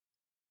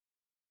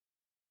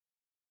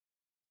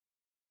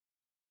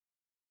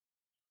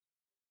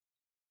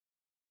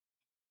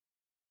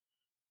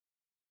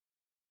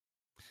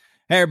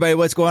Hey everybody,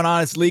 what's going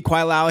on? It's Lee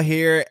Quite Loud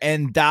here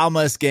and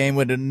Dalmas Game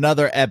with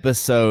another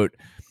episode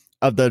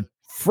of the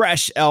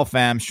Fresh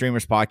LFAM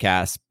Streamers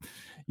Podcast.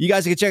 You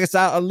guys can check us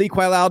out on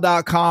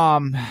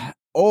LeeQuiteLoud.com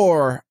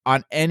or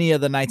on any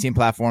of the 19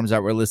 platforms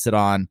that we're listed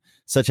on,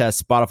 such as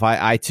Spotify,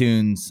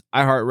 iTunes,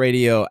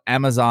 iHeartRadio,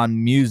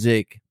 Amazon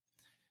Music,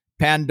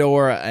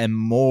 Pandora, and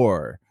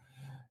more.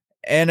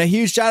 And a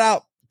huge shout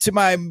out to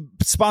my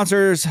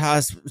sponsors.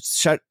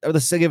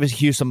 Let's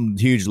give some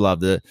huge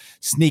love to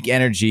Sneak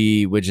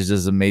Energy, which is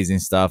just amazing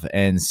stuff,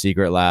 and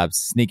Secret Labs.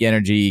 Sneak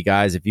Energy,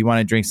 guys, if you want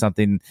to drink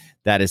something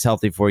that is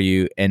healthy for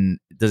you and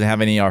doesn't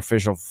have any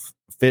artificial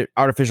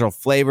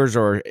flavors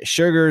or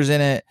sugars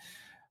in it,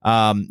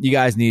 you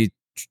guys need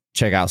to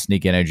check out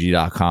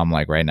sneakenergy.com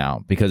like right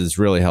now, because it's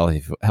really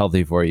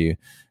healthy for you.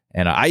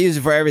 And I use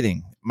it for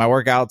everything, my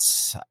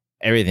workouts,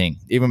 everything,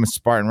 even with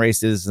Spartan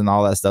races and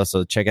all that stuff.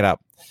 So check it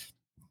out.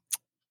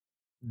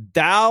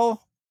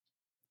 Dow,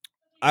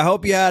 I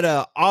hope you had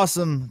an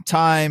awesome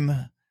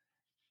time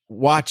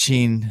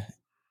watching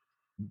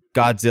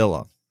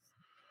Godzilla,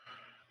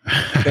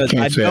 because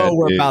I know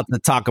we're about to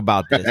talk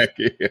about this.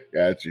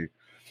 Got you.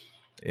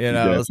 You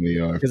know, because we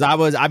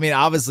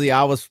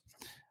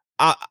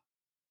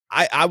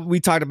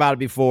talked about it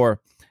before.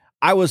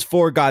 I was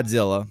for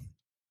Godzilla,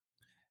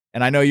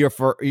 and I know you're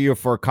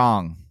for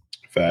Kong.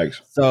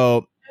 Facts.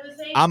 So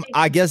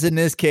I guess in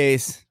this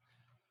case,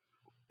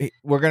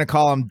 we're going to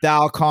call him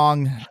Dow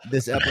Kong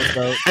this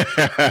episode.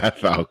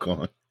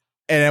 Falcon. And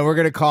then we're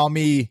going to call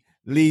me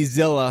Lee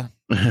Zilla.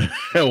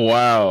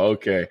 Wow.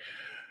 Okay.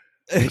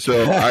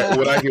 So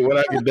what I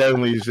can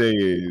definitely say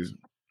is,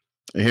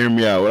 hear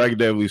me out. What I can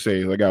definitely say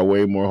is I got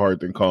way more heart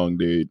than Kong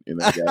did in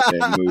that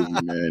goddamn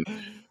movie, man.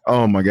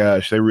 Oh my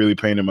gosh, they really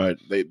painted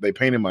they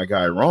painted my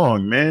guy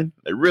wrong, man.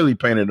 They really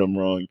painted him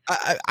wrong.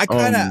 I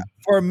kind of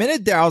for a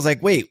minute there, I was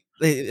like, wait,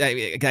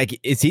 like,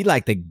 is he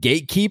like the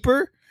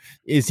gatekeeper?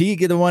 Is he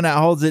the one that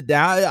holds it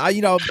down? I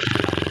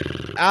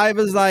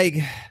was like,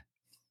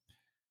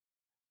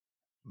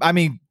 I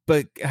mean,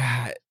 but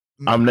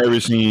I've never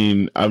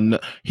seen.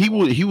 He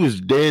was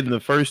dead in the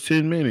first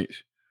 10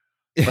 minutes.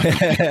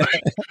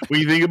 When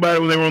you think about it,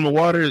 when they were on the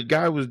water, the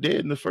guy was dead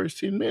in the first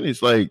 10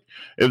 minutes. Like,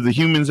 if the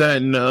humans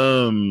hadn't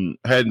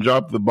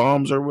dropped the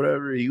bombs or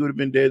whatever, he would have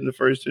been dead in the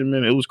first 10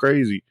 minutes. It was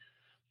crazy.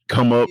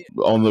 Come up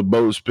on the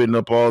boat, spitting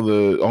up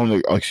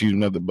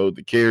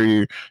the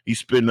carrier. He's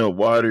spitting up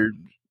water.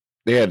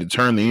 They had to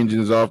turn the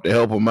engines off to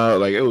help him out.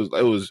 Like, it wasn't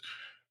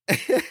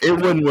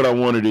what I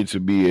wanted it to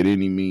be at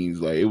any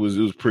means. Like, it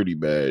was pretty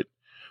bad.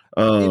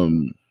 I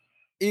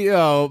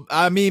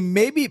mean,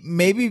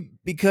 maybe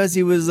because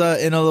he was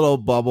in a little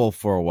bubble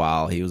for a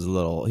while, he was a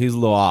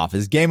little off.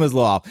 His game was a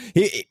little off.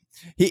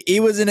 He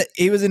was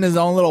in his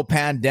own little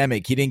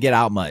pandemic. He didn't get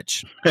out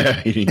much.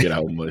 He didn't get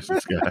out much,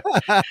 this guy.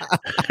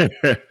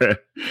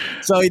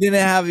 So he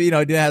didn't have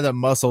the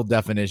muscle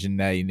definition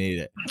that he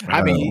needed.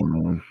 I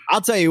mean,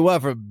 I'll tell you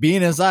what, for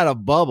being inside a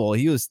bubble,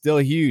 he was still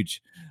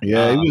huge.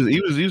 Yeah,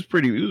 he was a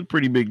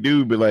pretty big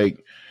dude, but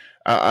like,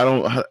 I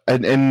don't,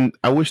 and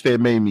I wish they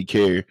had made me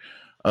care.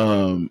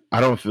 I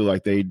don't feel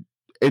like they,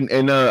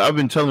 and I've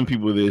been telling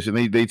people this, and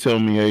they tell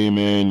me, hey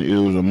man, it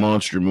was a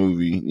monster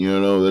movie. You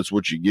know, that's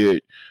what you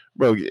get,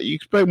 bro. You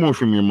expect more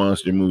from your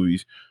monster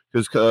movies,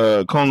 because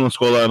Kong and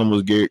Skull Island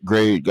was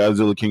great.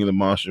 Godzilla King of the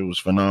Monsters was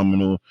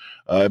phenomenal.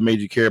 It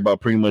made you care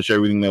about pretty much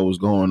everything that was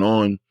going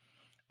on.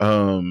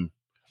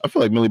 I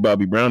feel like Millie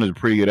Bobby Brown is a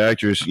pretty good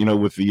actress, you know,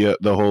 with the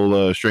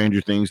whole Stranger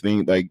Things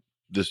thing, like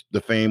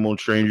the fame on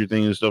Stranger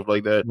Things and stuff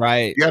like that.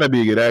 Right. You gotta be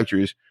a good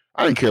actress.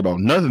 I didn't care about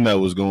nothing that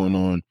was going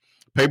on.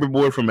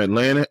 Paperboy from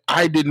Atlanta,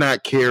 I did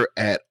not care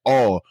at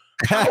all.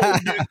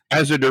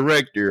 As a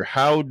director,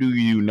 how do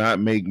you not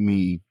make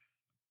me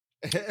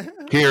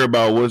care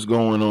about what's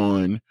going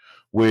on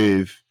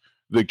with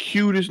the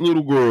cutest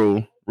little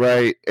girl,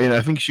 right? And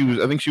I think she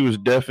was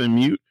deaf and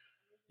mute.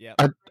 Yeah.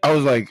 I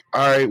was like,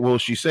 all right, well,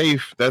 she's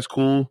safe. That's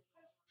cool.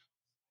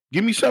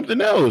 Give me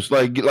something else.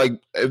 Like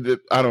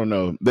I don't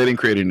know. They didn't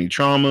create any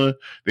trauma.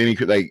 They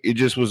didn't it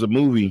just was a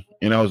movie.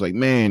 And I was like,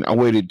 man, I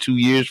waited 2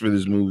 years for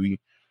this movie,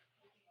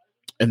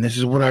 and this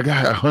is what I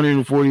got: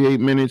 148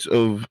 minutes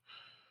of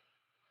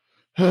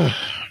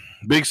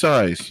big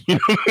size. You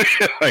know,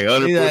 like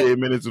 148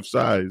 minutes of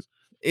size.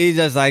 He's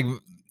just like,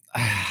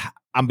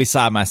 I'm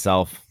beside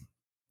myself.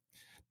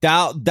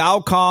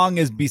 Dow Kong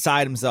is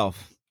beside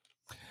himself.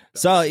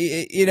 So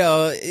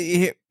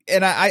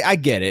and I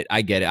get it.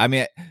 I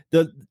mean,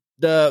 the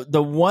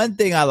one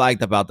thing I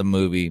liked about the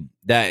movie,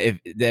 that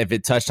if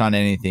it touched on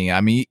anything,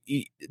 I mean,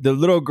 the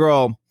little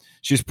girl,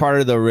 she was part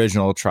of the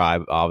original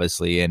tribe,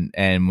 obviously,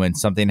 and when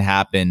something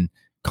happened,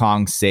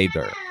 Kong saved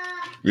her.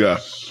 Yeah,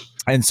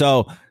 and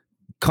so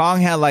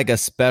Kong had like a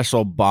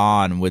special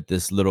bond with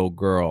this little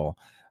girl.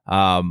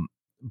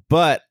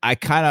 But I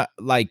kind of,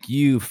 like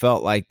you,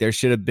 felt like there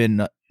should have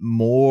been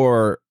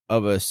more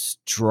of a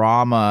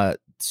drama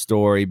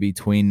story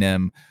between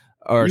them,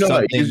 or you know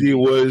something. how easy it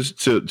was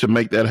to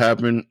make that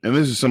happen. And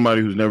this is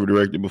somebody who's never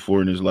directed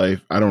before in his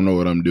life. I don't know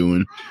what I'm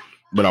doing,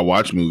 but I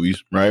watch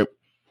movies, right?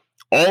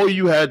 All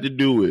you had to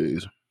do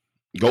is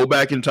go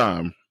back in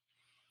time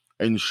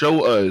and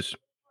show us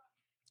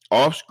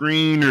off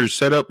screen or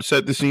set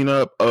the scene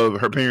up of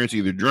her parents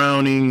either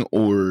drowning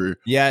or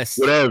yes,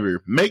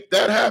 whatever. Make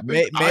that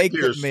happen. I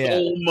care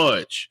so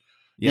much.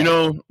 Yeah. You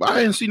know,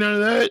 I didn't see none of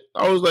that.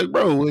 I was like,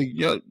 bro, like,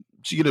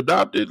 she get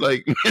adopted.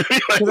 Like,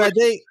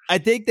 I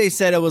think they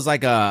said it was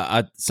like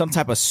a some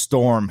type of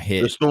storm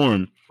hit. The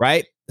storm,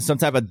 right? Some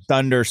type of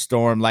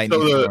thunderstorm, lightning.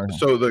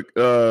 So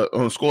the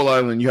on Skull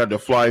Island, you had to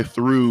fly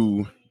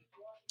through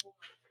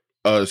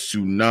a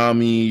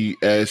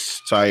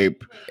tsunami-esque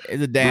type.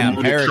 It's a damn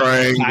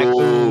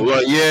triangle.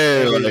 Like,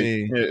 yeah, like,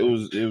 it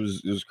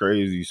was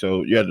crazy.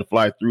 So you had to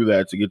fly through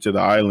that to get to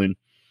the island.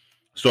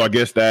 So I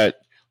guess that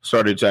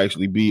started to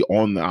actually be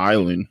on the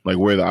island, like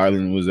where the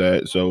island was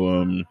at.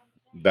 So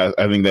that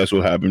I think that's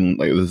what happened.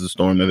 Like, this is a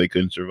storm that they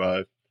couldn't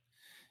survive.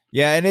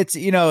 Yeah, and it's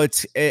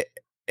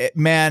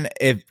man,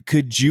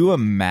 could you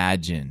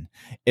imagine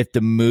if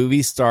the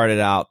movie started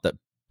out that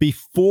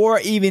before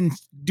even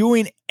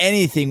doing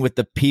anything with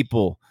the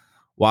people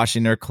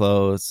washing their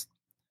clothes,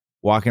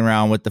 walking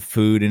around with the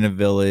food in a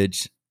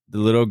village, the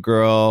little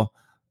girl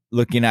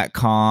looking at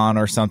Khan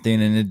or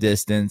something in the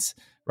distance,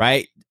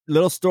 right?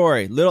 Little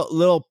story,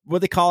 little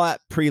what they call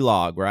that,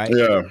 prelogue, right?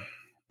 Yeah.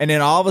 And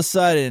then all of a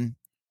sudden,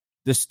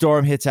 the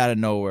storm hits out of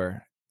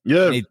nowhere.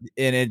 Yeah.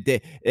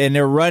 And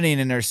they're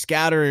running and they're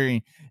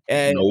scattering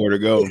and nowhere to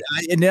go.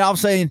 And then all of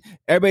a sudden,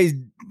 everybody's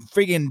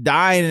freaking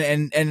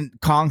dying and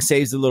Kong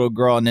saves the little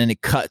girl, and then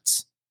it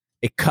cuts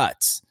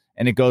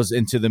and it goes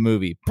into the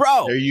movie.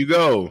 Bro, there you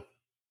go.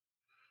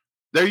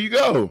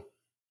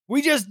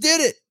 We just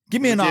did it.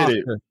 Give me an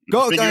Oscar.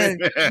 Go ahead.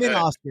 Give me an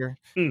Oscar.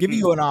 Give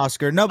you an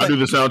Oscar. No, but I'll do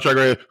the soundtrack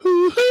right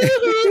here.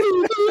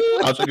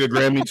 I'll take a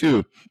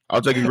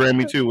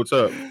Grammy too. What's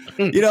up?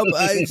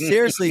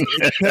 Seriously,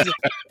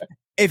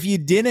 if you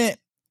didn't,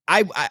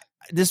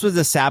 this was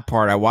the sad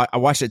part. I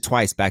watched it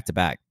twice back to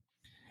back.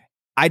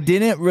 I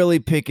didn't really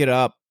pick it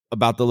up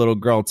about the little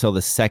girl till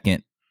the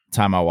second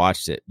time I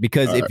watched it,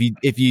 because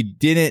if you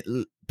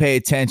didn't pay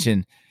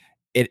attention,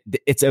 it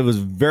was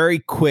very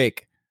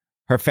quick.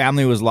 Her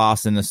family was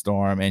lost in the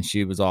storm, and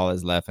she was all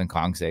that's left, and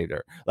Kong saved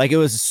her. Like, it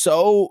was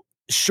so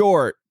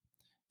short,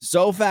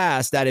 so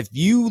fast that if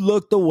you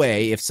looked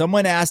away, if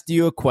someone asked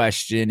you a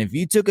question, if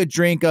you took a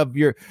drink of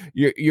your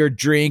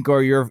drink,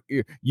 or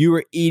you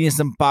were eating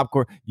some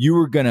popcorn, you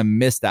were gonna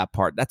miss that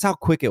part. That's how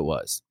quick it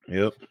was.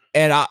 Yep.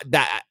 And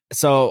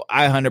so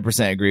I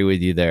 100% agree with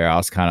you there. I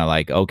was kind of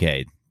like,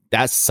 okay,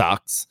 that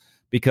sucks,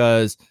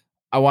 because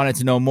I wanted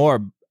to know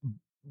more.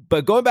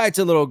 But going back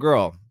to little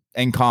girl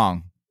and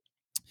Kong,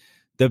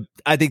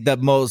 I think the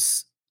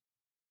most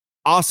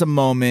awesome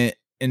moment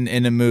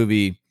in the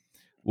movie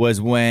was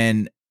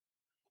when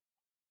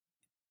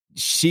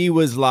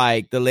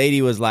the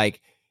lady was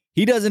like,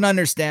 he doesn't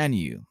understand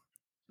you.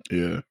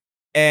 Yeah.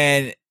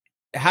 And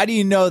how do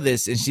you know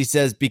this? And she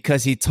says,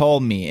 because he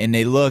told me. And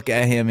they look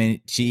at him, and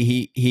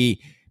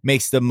he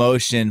makes the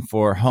motion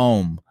for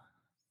home.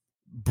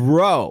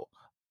 Bro,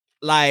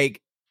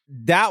 like,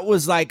 that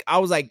was like, I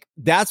was like,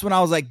 that's when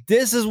I was like,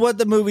 this is what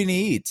the movie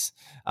needs.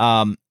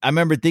 I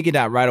remember thinking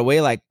that right away,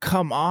 like,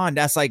 come on,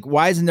 that's like,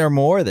 why isn't there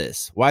more of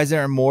this? Why is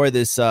there more of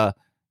this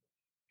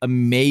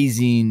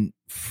amazing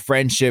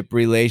friendship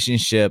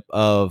relationship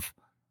of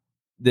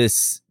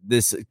this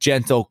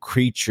gentle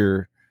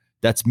creature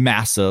that's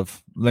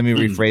massive? Let me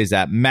rephrase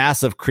that.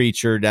 Massive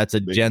creature that's a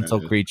gentle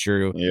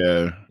creature.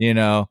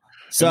 Yeah.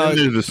 So and then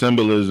there's the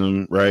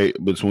symbolism, right,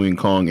 between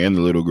Kong and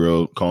the little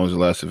girl. Kong's the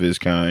last of his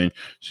kind.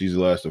 She's the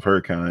last of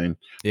her kind.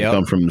 They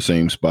come from the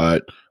same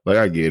spot. Like,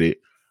 I get it.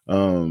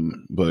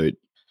 But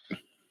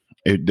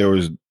there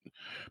was,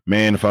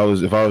 man, if I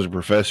was a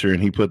professor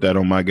and he put that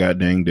on my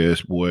goddamn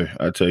desk, boy,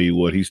 I tell you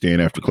what, he's staying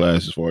after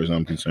class as far as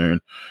I'm concerned.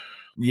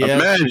 Yeah.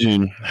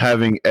 Imagine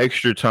having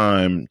extra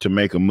time to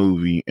make a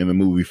movie and the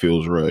movie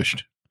feels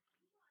rushed.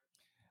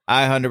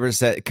 I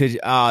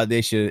 100%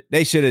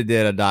 they should have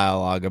did a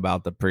dialogue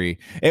about the pre.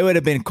 It would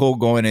have been cool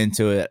going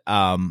into it.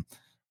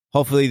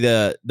 Hopefully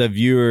the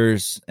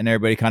viewers and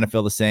everybody kind of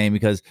feel the same,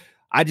 because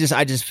I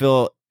just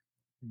feel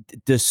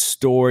the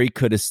story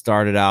could have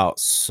started out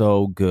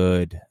so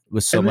good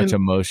with so much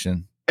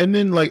emotion. And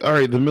then, like, all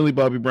right, the Millie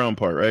Bobby Brown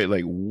part, right?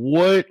 Like,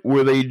 what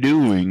were they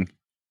doing?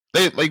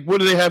 What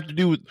do they have to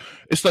do with?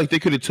 It's like they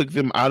could have took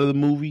them out of the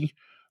movie,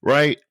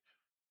 right?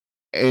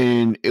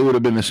 And it would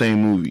have been the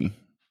same movie.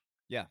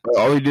 Yeah.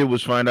 All they did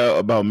was find out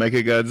about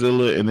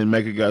Mechagodzilla, and then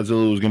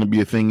Mechagodzilla was going to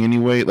be a thing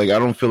anyway. Like, I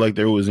don't feel like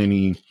there was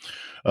any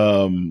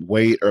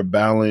weight or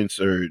balance,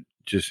 or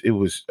just, it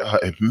was,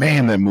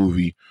 man, that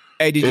movie.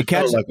 Hey, did you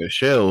catch like a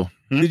shell?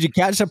 Did you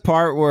catch the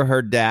part where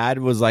her dad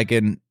was like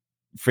in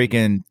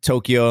freaking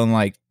Tokyo in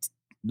like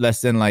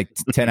less than like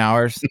 10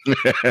 hours?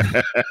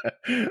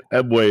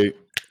 That boy.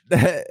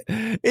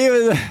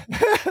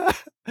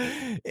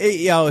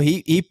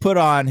 He put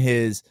on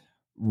his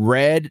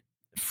red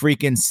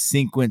freaking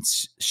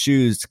sequence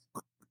shoes,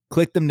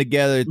 clicked them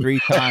together 3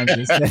 times,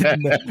 and said,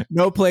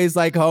 "No place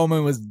like home,"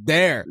 and was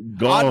there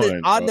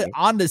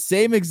on the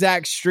same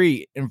exact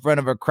street in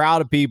front of a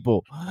crowd of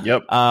people.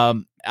 Yep.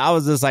 I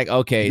was just like,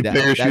 okay, You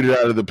parachuted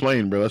out of the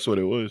plane, bro. That's what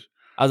it was.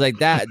 I was like,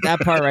 that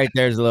part right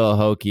there is a little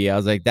hokey. I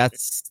was like,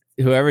 that's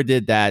whoever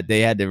did that,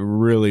 they had to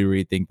really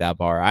rethink that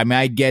part. I mean,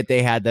 I get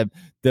they had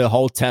the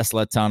whole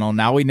Tesla tunnel.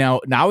 Now we know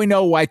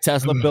why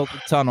Tesla built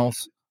the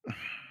tunnels.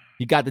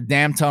 You got the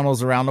damn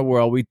tunnels around the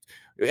world.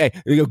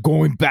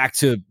 Going back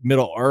to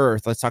Middle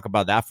Earth. Let's talk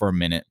about that for a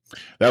minute.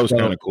 That was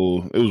kind of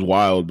cool. It was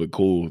wild, but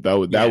cool.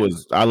 That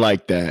was I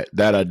like that.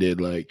 That I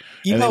did like.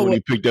 And then when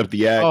he picked up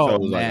the axe, I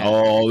was like,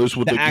 oh, this is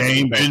what the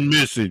game been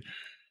missing.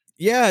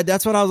 Yeah,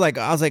 that's what I was like.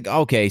 I was like,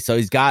 okay, so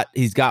he's got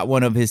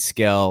one of his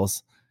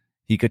skills.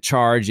 He could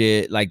charge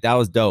it. Like, that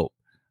was dope.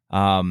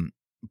 The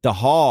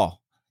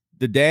hall,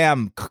 the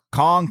damn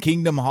Kong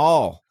Kingdom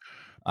Hall.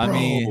 I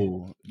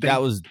mean,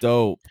 that was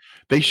dope.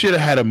 They should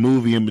have had a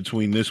movie in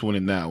between this one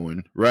and that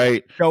one,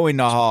 right? Showing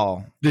the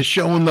hall. They're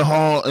showing the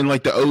hall and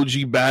like the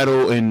OG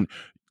battle, and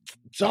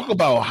talk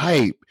about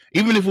hype.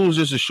 Even if it was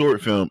just a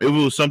short film, if it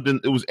was something,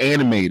 it was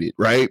animated,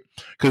 right?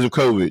 Because of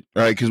COVID,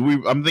 right? Because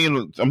I'm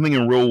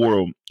thinking real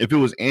world. If it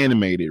was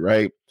animated,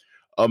 right?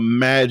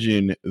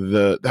 Imagine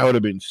that would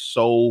have been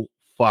so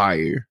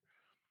fire.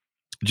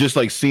 Just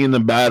like seeing the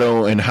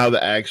battle and how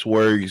the axe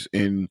works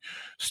and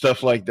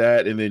stuff like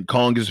that. And then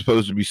Kong is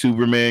supposed to be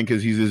Superman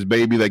because he's this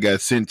baby that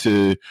got sent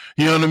to,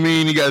 you know what I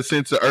mean? He got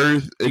sent to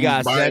Earth. And he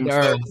got sent to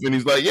Earth. And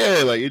he's like,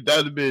 yeah, like it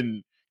would have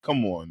been.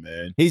 Come on,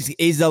 man.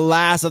 He's the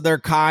last of their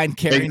kind,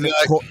 carrying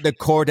the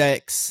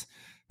cortex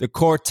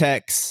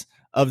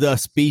of the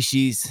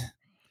species.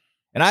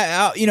 And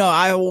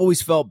I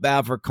always felt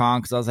bad for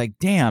Kong because I was like,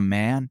 damn,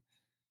 man,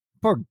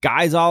 poor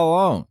guy's all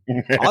alone.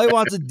 All he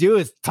wants to do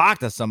is talk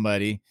to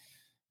somebody.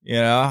 You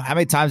know, how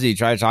many times do you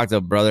try to talk to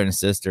a brother and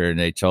sister and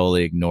they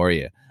totally ignore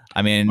you?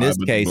 I mean, in this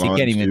case, he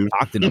can't even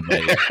talk to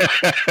nobody.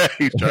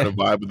 He's trying to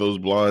vibe with those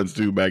blondes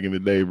too back in the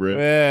day, bro.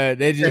 Yeah,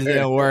 they just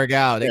didn't work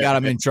out. They got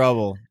him in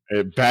trouble.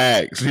 It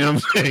packs, you know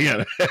what I'm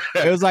saying?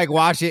 It was like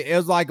watching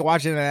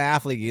an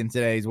athlete in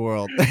today's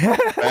world.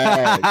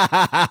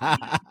 Fags,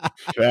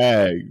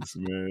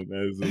 man.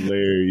 That's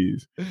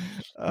hilarious.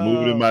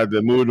 Moved him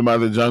out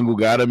the jungle,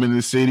 got him in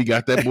the city,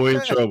 got that boy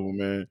in trouble,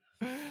 man.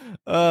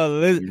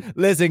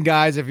 Listen,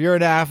 guys, if you're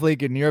an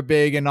athlete and you're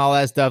big and all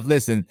that stuff,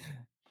 listen,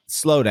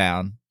 slow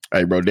down.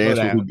 Hey, bro, dance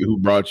with who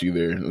brought you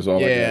there. That's all.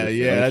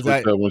 Yeah. That's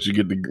like, once you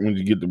get the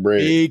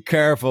bread. Be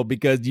careful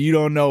because you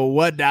don't know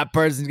what that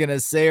person's gonna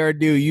say or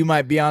do. You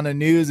might be on the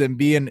news and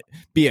be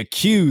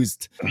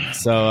accused.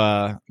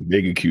 So,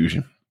 big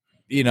accusation.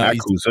 You know,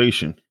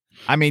 accusation.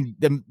 I mean,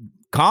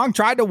 Kong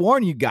tried to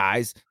warn you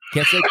guys.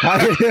 Can't say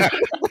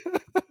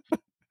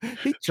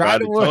he tried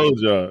to warn. Told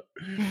y'all.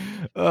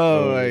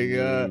 Oh my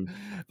god!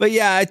 But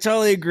yeah, I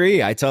totally agree.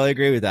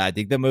 With that. I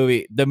think the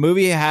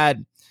movie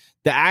had.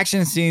 The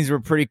action scenes were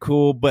pretty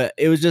cool, but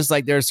it was just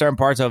like there are certain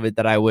parts of it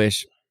that I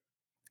wish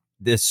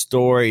this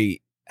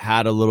story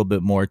had a little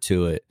bit more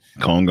to it.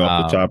 Kong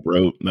off the top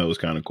rope, that was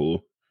kind of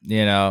cool.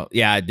 You know,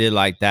 yeah, I did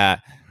like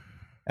that.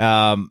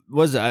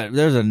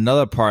 There's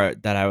another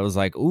part that I was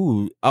like,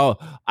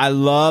 I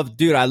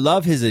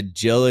love his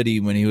agility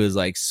when he was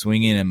like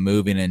swinging and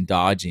moving and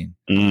dodging.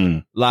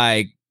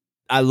 Like,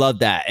 I love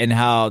that, and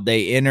how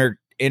they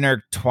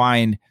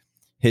intertwined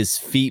his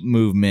feet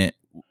movement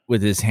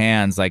with his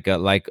hands like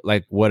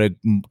what a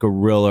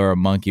gorilla or a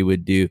monkey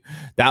would do.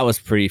 That was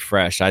pretty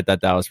fresh. I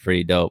thought that was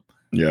pretty dope.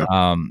 Yeah.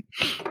 I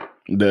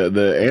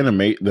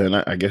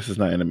guess it's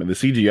not anime. The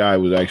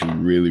CGI was actually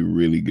really,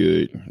 really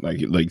good. Like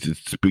to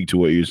speak to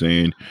what you're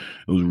saying,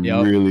 it was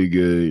really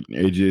good.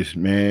 It just,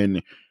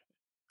 man,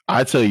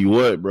 I tell you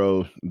what,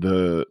 bro,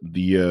 the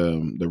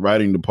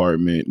writing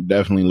department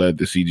definitely let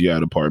the CGI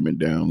department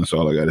down. That's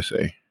all I got to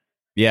say.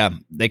 Yeah,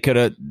 they could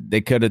have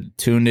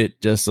tuned it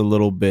just a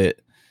little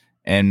bit.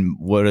 And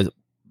it would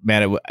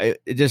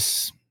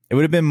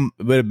have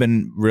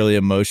been really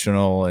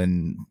emotional,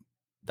 and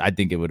I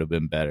think it would have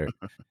been better.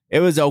 It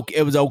was okay.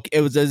 It was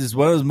just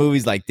one of those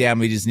movies like, damn,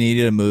 we just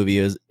needed a movie.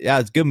 It's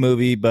a good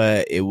movie,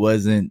 but it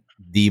wasn't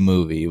the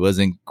movie. It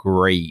wasn't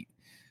great.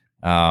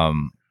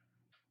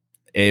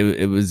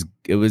 It was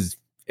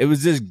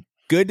just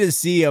good to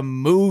see a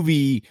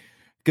movie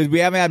because we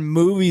haven't had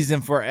movies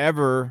in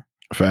forever.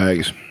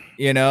 Facts.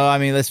 You know, I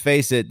mean, let's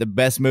face it. The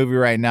best movie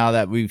right now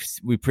that we've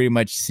pretty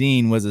much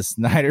seen was a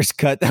Snyder's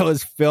Cut that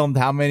was filmed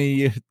how many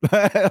years?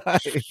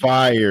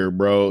 Fire,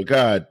 bro.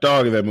 God,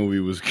 dog, that movie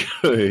was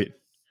good.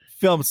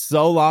 Filmed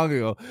so long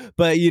ago,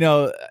 but you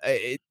know,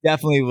 it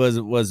definitely was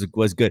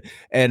good.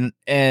 And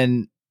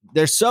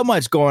there's so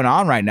much going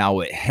on right now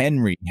with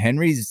Henry.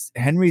 Henry's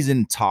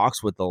in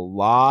talks with a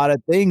lot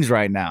of things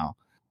right now.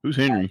 Who's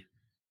Henry?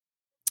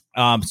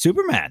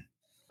 Superman.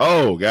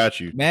 Oh,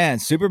 got you. Man,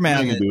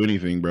 Superman can do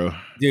anything, bro.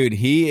 Dude,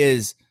 he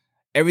is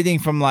everything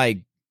from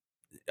like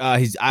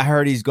I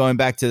heard he's going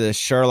back to the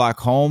Sherlock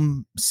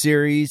Holmes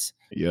series.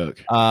 Yuck.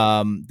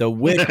 The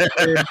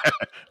Witcher.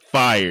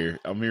 Fire.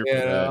 I'm here for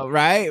that.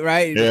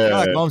 Right? Yeah.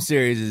 Sherlock Holmes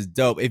series is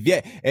dope.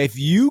 If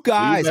you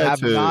guys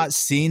have not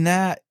seen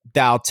that,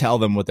 Dal, tell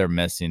them what they're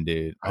missing,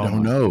 dude. I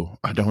don't know.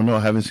 I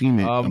haven't seen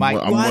it. Oh,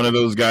 I'm one of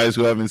those guys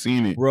who haven't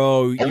seen it.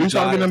 Bro, Are we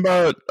talking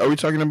about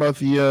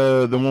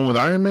the one with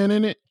Iron Man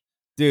in it?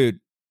 Dude,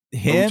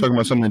 him? Are we talking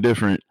about something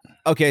different?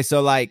 Okay,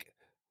 so like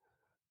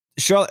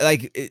Charlotte,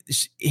 like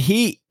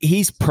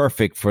he's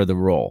perfect for the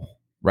role,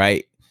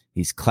 right?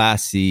 He's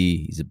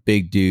classy, he's a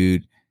big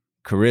dude,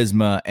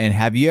 charisma. And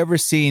have you ever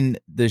seen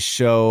the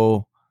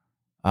show?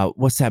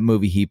 What's that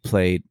movie he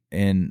played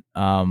in?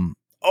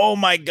 Oh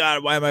my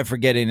God, why am I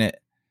forgetting it?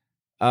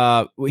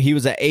 He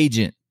was an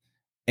agent,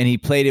 and he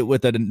played it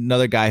with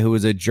another guy who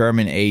was a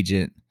German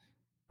agent.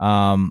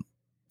 Come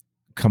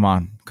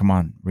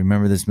on,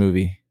 remember this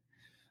movie?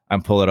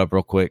 I'm pull it up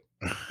real quick.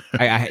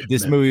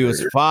 This movie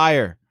was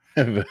fire.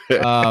 The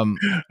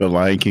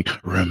Lion King.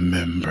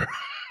 Remember.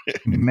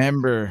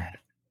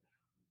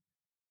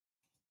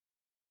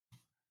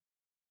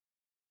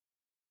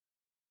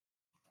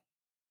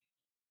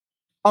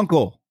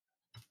 Uncle.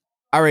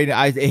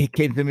 It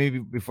came to me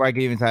before I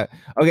could even type.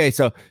 Okay,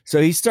 so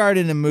he starred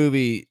in the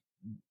movie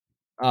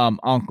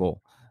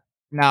Uncle.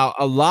 Now,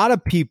 a lot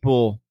of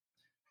people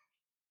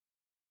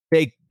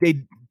they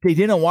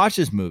didn't watch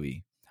this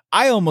movie.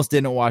 I almost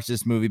didn't watch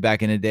this movie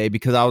back in the day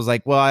because I was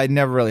like, well, I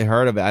never really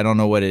heard of it. I don't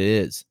know what it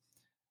is.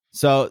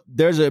 So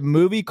there's a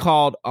movie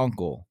called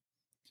Uncle.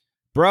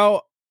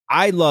 Bro,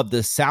 I love the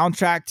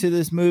soundtrack to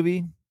this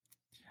movie.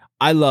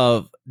 I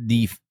love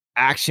the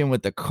action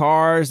with the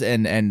cars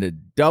and the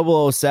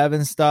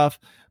 007 stuff,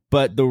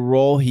 but the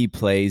role he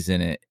plays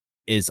in it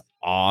is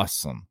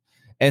awesome.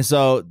 And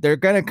so they're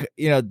going to,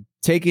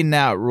 taking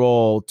that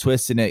role,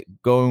 twisting it,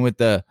 going with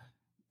the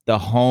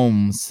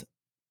Holmes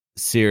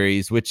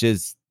series, which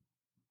is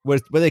what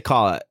do they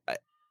call it?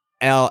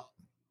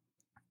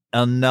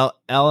 Enola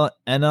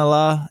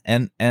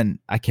and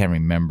I can't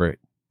remember.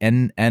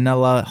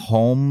 Enola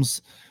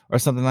Holmes or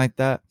something like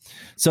that.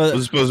 So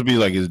was it supposed to be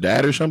like his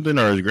dad or something,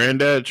 or his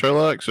granddad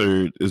Sherlock's,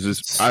 or is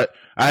this? I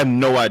have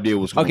no idea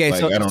what's going on.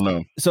 So, I don't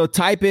know. So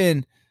type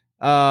in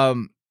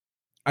on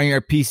your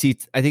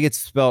PC. I think it's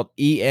spelled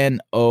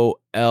Enola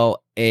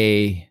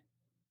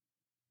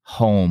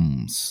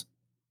Holmes.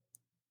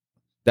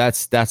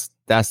 That's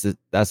the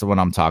one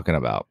I'm talking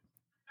about.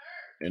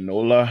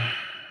 Enola.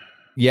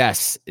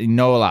 Yes,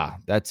 Enola.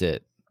 That's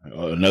it.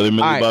 Another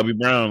Millie Bobby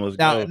Brown. Let's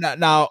go.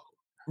 Now,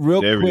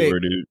 real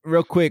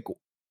quick.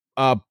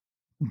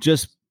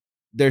 Just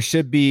there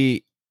should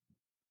be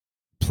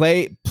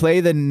play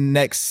the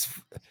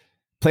Netflix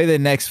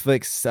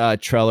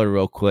trailer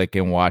real quick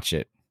and watch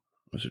it.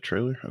 Was it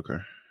trailer? Okay.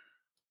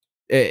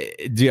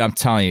 Dude, I'm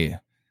telling you.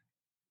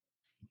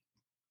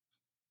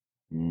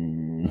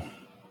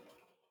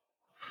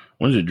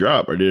 When did it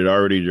drop, or did it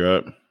already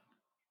drop?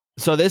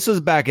 So this was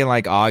back in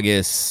like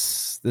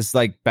August. This is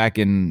like back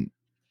in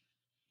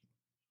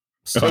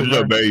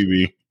summer,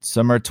 baby.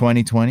 Summer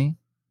 2020.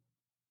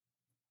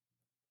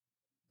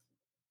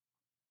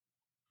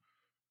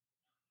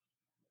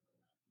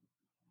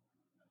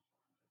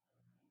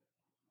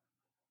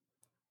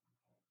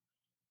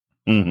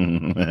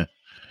 But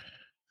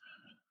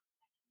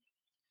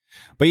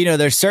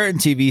there's certain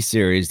TV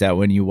series that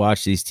when you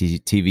watch these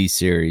TV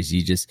series,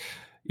 you're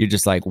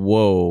just like,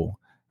 whoa.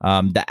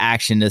 The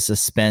action, the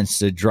suspense,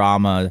 the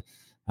drama.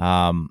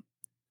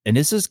 And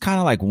this is kind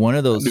of like one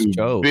of those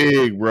shows.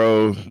 Big,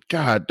 bro.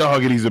 God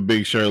dog it, he's a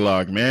big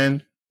Sherlock,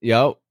 man.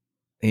 Yep.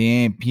 He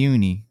ain't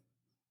puny.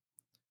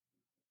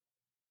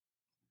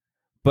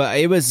 But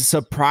it was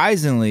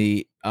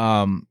surprisingly,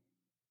 man,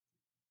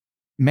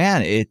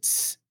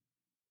 it's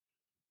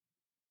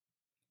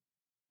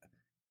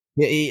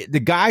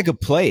the guy could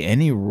play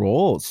any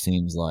role, it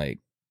seems like.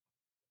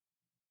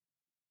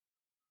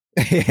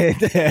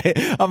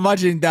 I'm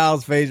watching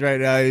Dal's face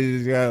right now. He's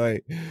just got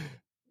like,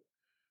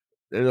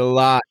 there's a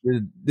lot.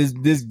 This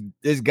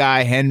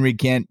guy Henry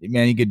can't,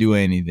 man. He could do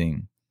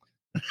anything.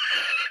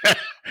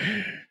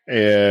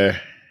 Yeah.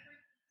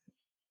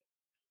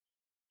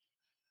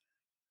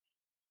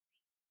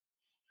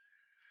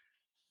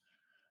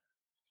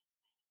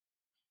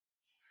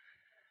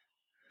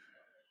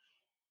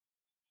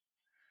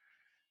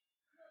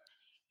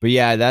 But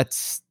yeah,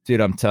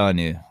 dude, I'm telling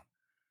you.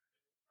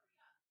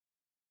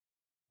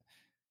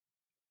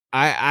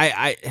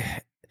 I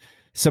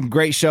some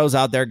great shows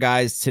out there,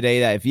 guys,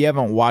 today that if you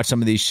haven't watched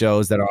some of these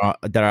shows that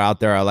are out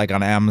there, like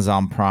on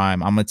Amazon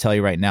Prime, I'm going to tell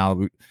you right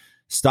now,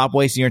 stop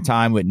wasting your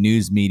time with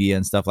news media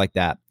and stuff like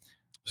that.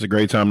 It's a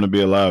great time to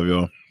be alive,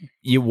 yo.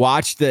 You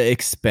watch The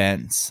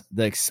Expanse.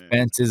 The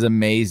Expanse is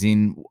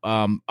amazing.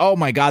 Oh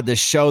my God, the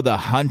show The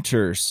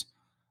Hunters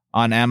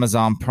on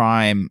Amazon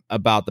Prime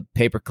about the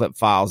paperclip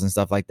files and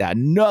stuff like that.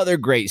 Another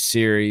great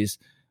series.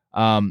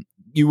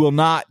 You will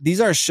not.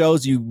 These are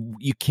shows you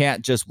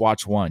can't just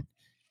watch one.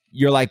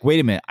 You're like, wait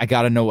a minute, I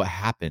got to know what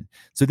happened.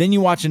 So then you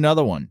watch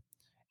another one,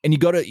 and I'm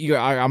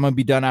gonna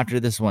be done after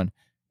this one,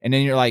 and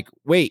then you're like,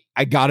 wait,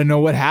 I got to know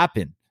what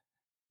happened,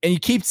 and you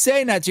keep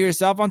saying that to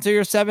yourself until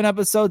you're 7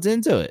 episodes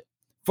into it,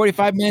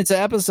 45 minutes an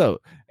episode,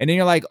 and then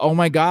you're like, oh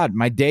my God,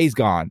 my day's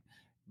gone,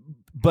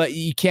 but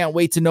you can't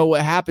wait to know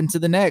what happened to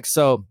the next.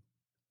 So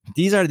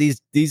these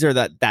are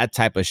that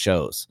type of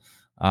shows.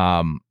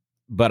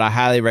 But I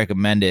highly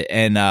recommend it.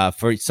 And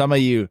for some of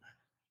you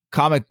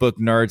comic book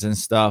nerds and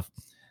stuff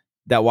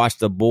that watch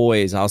The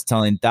Boys, I was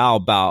telling Dal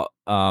about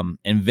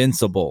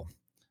Invincible.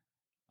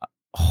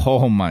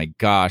 Oh my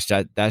gosh,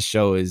 that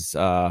show is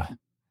that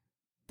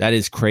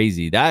is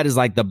crazy. That is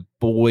like The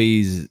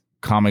Boys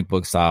comic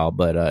book style,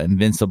 but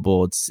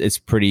Invincible, it's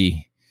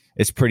pretty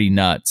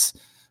nuts.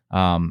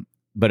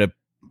 But a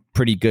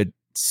pretty good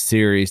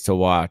series to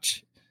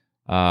watch.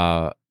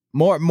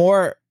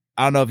 More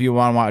I don't know if you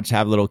want to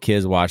have little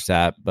kids watch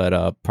that,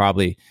 but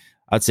probably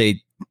I'd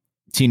say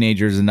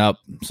teenagers and up,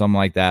 something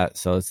like that.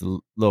 So it's a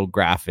little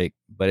graphic,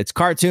 but it's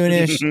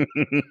cartoonish.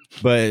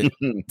 But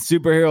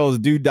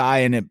superheroes do die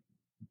in it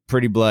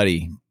pretty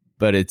bloody,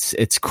 but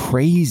it's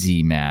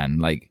crazy, man.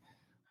 Like,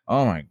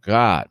 oh my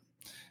God.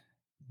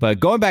 But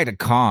going back to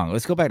Kong,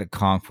 let's go back to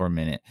Kong for a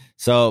minute.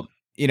 So,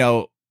 we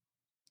know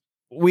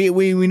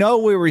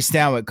where we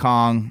stand with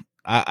Kong.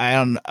 I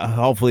don't.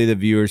 Hopefully, the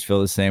viewers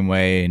feel the same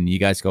way, and you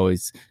guys can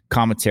always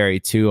commentary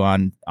too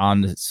on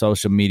the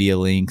social media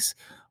links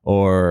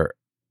or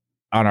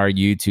on our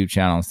YouTube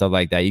channel and stuff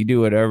like that. You do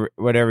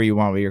whatever you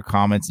want with your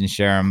comments and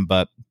share them.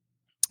 But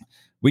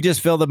we just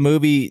feel the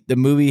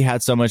movie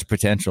had so much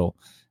potential,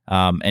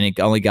 and it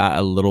only got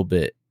a little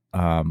bit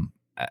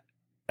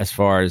as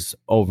far as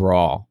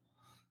overall.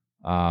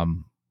 I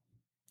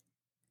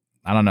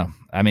don't know.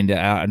 I mean,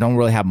 I don't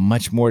really have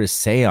much more to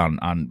say on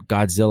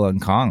Godzilla and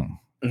Kong.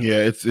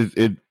 Yeah,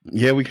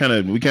 yeah, we kind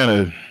of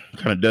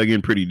dug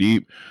in pretty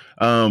deep.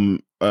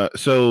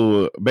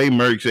 So Bay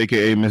Mercs,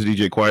 aka Miss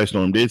DJ Quiet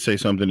Storm, did say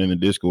something in the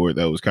Discord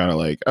that was kind of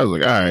like, I was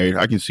like, all right,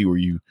 I can see where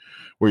you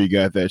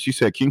got that. She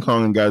said King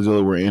Kong and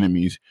Godzilla were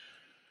enemies.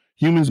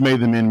 Humans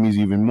made them enemies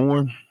even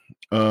more.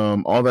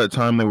 All that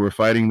time they were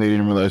fighting, they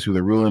didn't realize who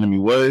the real enemy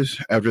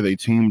was. After they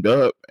teamed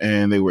up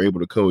and they were able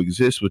to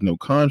coexist with no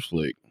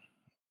conflict.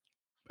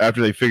 After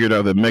they figured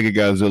out that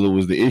Mechagodzilla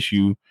was the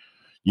issue,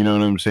 you know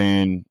what I'm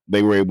saying?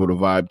 They were able to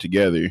vibe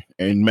together,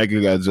 and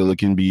Mechagodzilla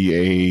can be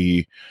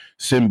a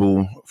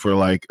symbol for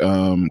like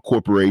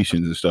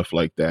corporations and stuff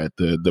like that.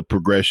 The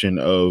progression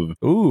of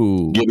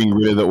getting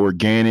rid of the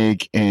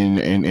organic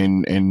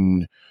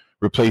and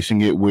replacing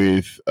it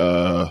with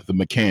the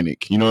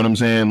mechanic. You know what I'm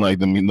saying? Like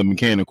the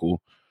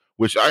mechanical,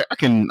 which I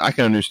can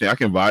understand. I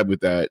can vibe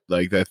with that,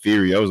 like that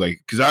theory. I was like,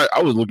 because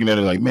I was looking at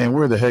it like, man,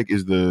 where the heck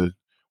is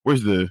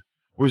where's the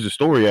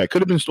story at?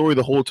 Could have been story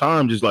the whole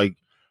time, just like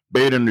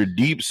buried under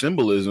deep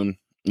symbolism,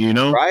 you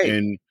know? Right.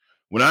 And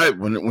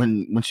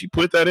when she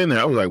put that in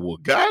there, I was like, well,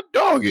 God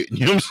dog it.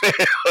 You know what I'm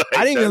saying? Like,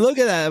 I didn't even look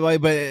at that way,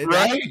 but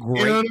that's a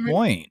great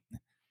point.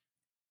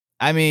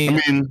 I mean,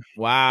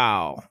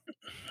 wow.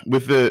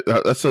 With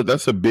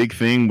that's a big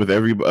thing with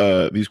every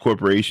these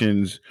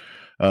corporations.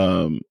 Here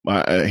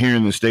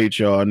in the States,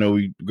 y'all, I know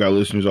we got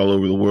listeners all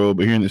over the world,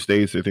 but here in the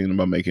States, they're thinking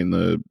about making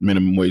the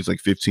minimum wage like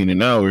 $15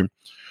 an hour.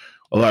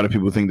 A lot of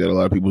people think that a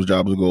lot of people's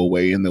jobs will go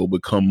away and they'll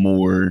become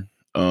more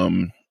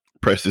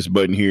press this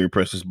button here,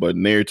 press this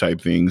button there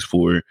type things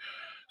for.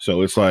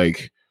 So it's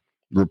like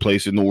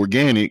replacing the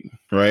organic,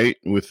 right?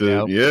 With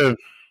the So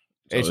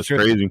it's true.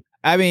 Crazy.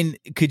 I mean,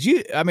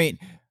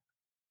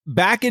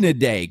 back in the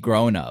day,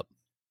 growing up,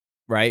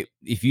 right?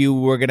 If you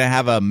were gonna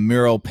have a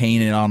mural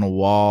painted on a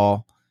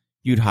wall,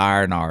 you'd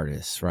hire an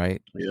artist,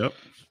 right? Yep.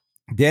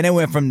 Then it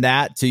went from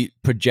that to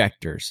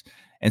projectors.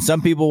 And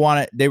some people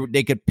wanted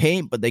they could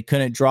paint, but they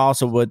couldn't draw.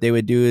 So what they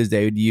would do is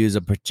they would use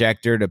a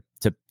projector to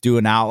do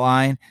an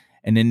outline,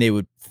 and then they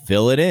would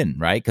fill it in,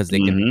 right? Because they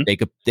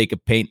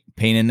could paint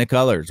in the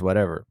colors,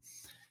 whatever.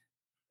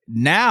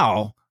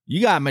 Now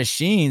you got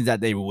machines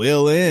that they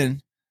wheel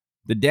in.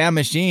 The damn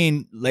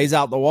machine lays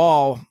out the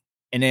wall,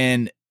 and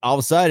then all of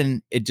a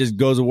sudden it just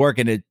goes to work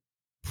and it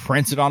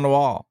prints it on the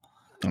wall.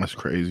 That's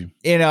crazy.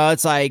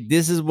 It's like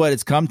this is what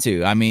it's come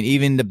to. I mean,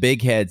 even the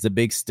big heads, the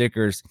big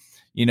stickers.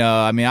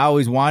 I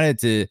always wanted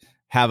to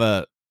have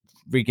a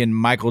freaking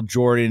Michael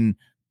Jordan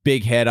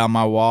big head on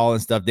my wall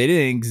and stuff. They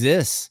didn't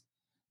exist,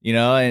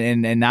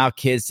 and now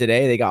kids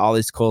today, they got all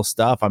this cool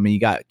stuff. I mean, you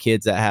got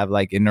kids that have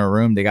like in their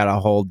room, they got a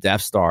whole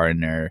Death Star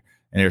in there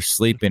and they're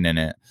sleeping in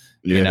it,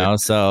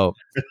 so,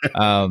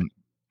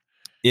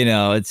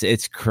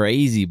 it's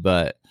crazy,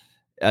 but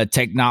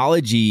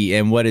technology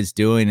and what it's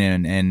doing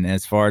and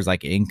as far as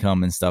like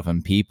income and stuff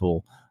and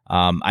people,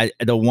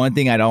 the one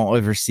thing I don't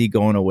ever see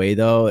going away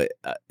though,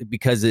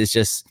 because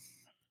it's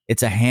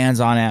a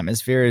hands-on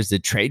atmosphere, is the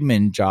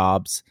tradesman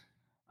jobs.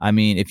 I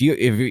mean, if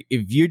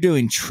you're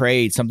doing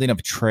something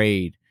of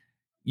trade,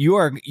 you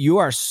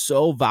are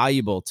so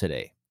valuable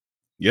today.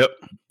 Yep.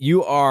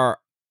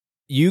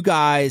 You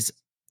guys,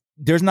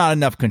 there's not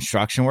enough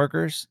construction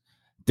workers.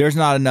 There's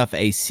not enough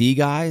AC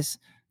guys.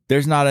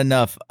 There's not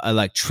enough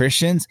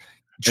electricians.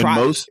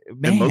 Most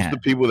of the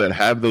people that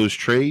have those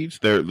trades,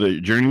 they're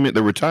journeymen,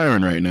 they're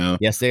retiring right now.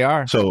 Yes, they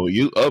are. So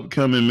you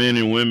upcoming men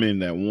and women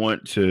that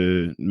want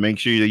to make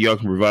sure that y'all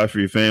can provide for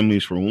your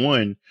families, for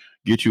one,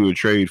 get you a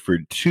trade, for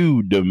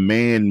two,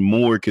 demand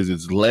more because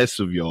it's less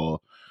of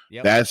y'all.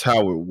 Yep. That's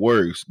how it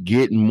works.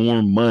 Get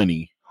more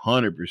money,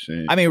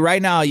 100%. I mean,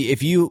 right now,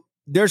 if you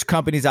there's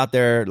companies out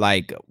there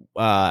like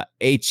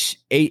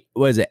H8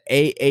 was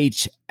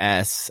it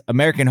AHS,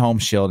 American Home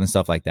Shield, and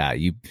stuff like that.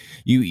 You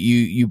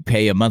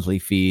pay a monthly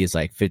fee. It's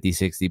like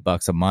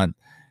 $50-$60 a month.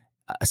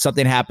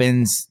 Something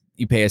happens,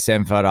 you pay a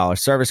 $75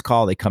 service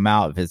call. They come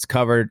out. If it's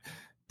covered,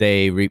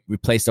 they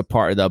replace a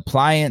part of the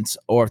appliance,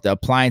 or if the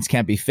appliance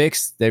can't be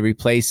fixed, they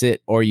replace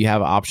it, or you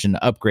have an option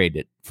to upgrade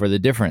it for the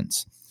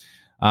difference.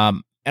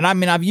 And I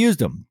mean, I've used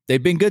them.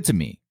 They've been good to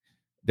me.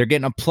 They're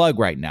getting a plug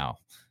right now.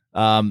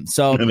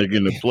 So and they're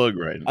getting a plug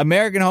right now.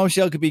 American Home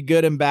Shield could be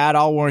good and bad.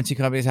 All warranty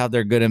companies have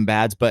their good and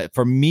bads, but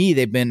for me,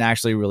 they've been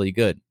actually really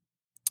good.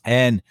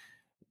 And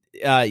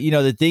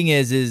the thing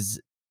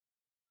is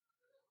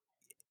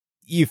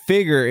you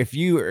figure if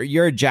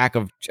you're a jack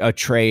of a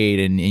trade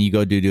and you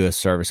go do a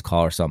service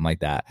call or something like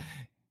that,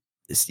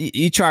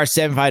 you charge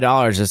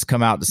 $75 just to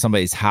come out to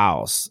somebody's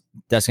house.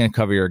 That's going to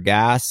cover your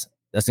gas.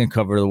 That's going to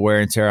cover the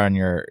wear and tear on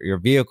your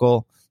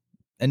vehicle.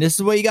 And this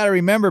is what you got to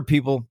remember,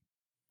 people.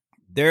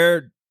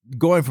 They're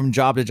going from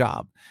job to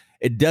job.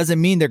 It doesn't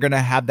mean they're going to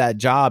have that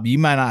job. You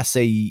might not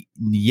say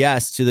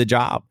yes to the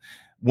job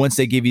once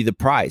they give you the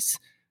price,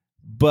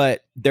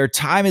 but their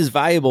time is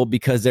valuable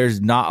because there's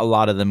not a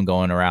lot of them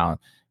going around.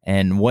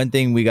 And one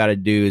thing we got to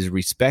do is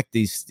respect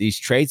these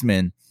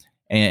tradesmen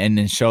and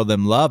then show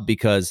them love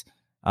because,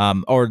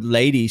 or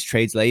ladies,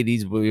 trades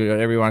ladies,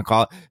 whatever you want to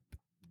call it.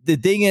 The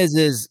thing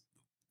is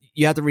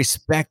you have to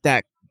respect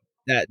that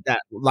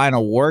line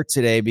of work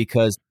today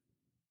because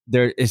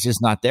it's just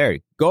not there.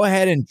 Go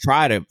ahead and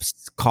try to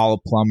call a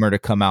plumber to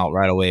come out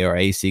right away or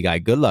AC guy.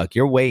 Good luck.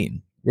 You're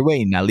waiting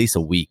at least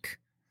a week.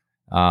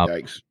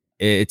 Yikes.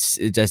 It's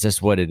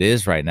just what it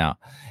is right now.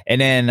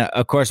 And then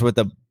of course with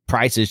the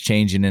prices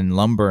changing in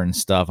lumber and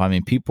stuff, I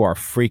mean, people are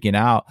freaking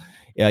out.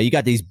 You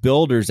got these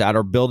builders that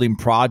are building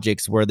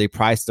projects where they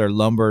price their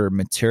lumber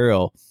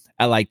material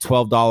at like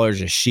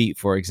 $12 a sheet,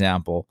 for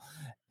example.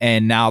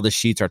 And now the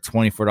sheets are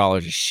 $24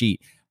 a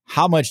sheet.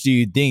 How much do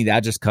you think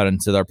that just cut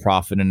into their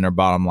profit and their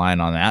bottom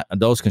line on that?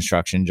 Those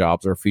construction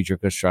jobs or future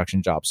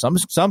construction jobs.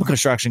 Some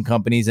construction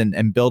companies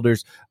and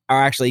builders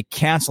are actually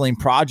canceling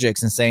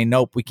projects and saying,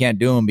 nope, we can't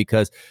do them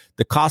because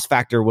the cost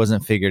factor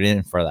wasn't figured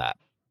in for that.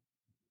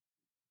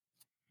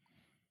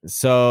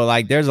 So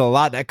like there's a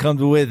lot that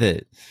comes with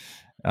it.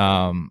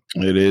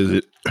 It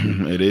is.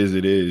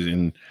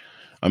 And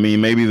I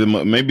mean, maybe the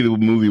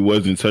movie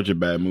wasn't such a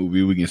bad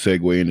movie. We can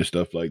segue into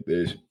stuff like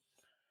this.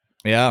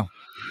 Yeah.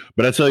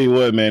 But I tell you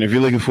what, man, if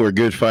you're looking for a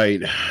good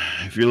fight,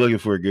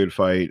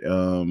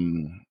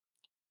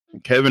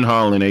 Kevin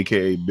Holland,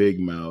 aka Big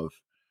Mouth,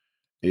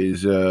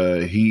 is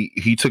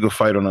he took a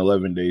fight on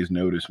 11 days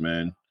notice,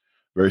 man,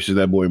 versus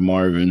that boy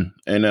Marvin.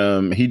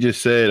 And he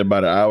just said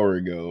about an hour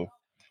ago,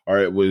 or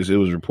it was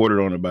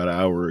reported on about an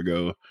hour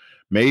ago,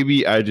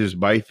 maybe I just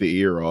bite the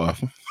ear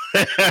off.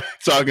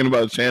 Talking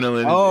about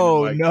channeling.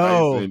 Oh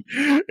no. Tyson.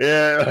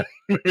 Yeah.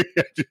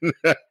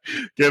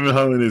 Kevin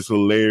Holland is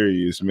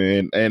hilarious,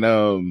 man. And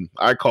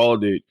I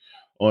called it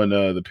on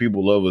the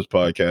People Love Us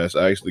podcast.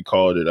 I actually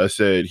called it. I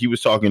said he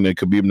was talking to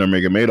Khabib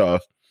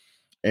Nurmagomedov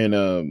and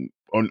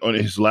on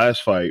his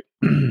last fight,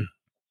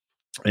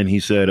 and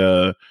he said,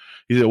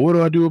 what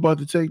do I do about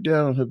the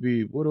takedown,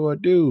 Khabib? What do I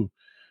do?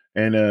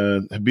 And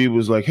Khabib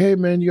was like, hey,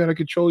 man, you got to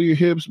control your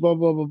hips, blah,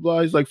 blah, blah,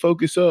 blah. He's like,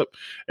 focus up.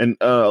 And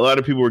a lot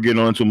of people were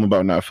getting on to him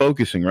about not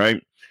focusing,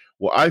 right?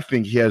 Well, I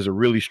think he has a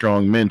really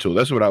strong mental.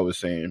 That's what I was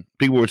saying.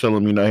 People were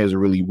telling me, no, he has a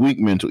really weak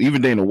mental.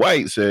 Even Dana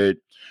White said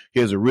he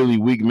has a really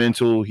weak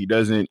mental. He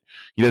doesn't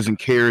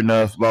care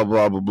enough, blah,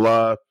 blah, blah,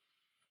 blah.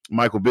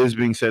 Michael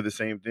Bisping said the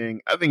same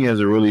thing. I think he has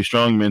a really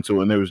strong mental,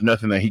 and there was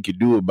nothing that he could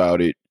do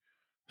about it.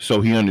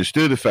 So he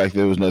understood the fact that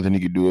there was nothing he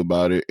could do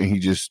about it, and he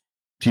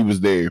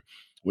was there.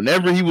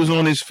 Whenever he was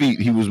on his feet,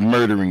 he was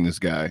murdering this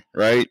guy,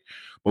 right?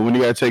 But when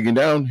he got taken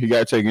down, He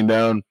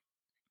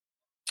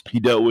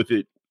dealt with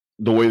it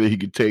the way that he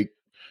could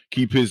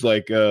keep his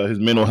his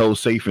mental health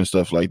safe and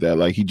stuff like that.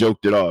 Like he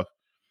joked it off.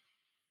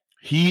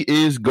 He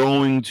is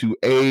going to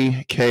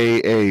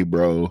AKA,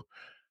 bro.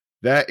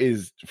 That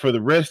is for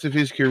the rest of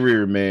his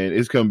career, man.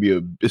 It's gonna be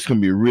a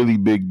really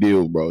big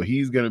deal, bro.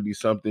 He's gonna be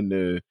something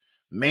to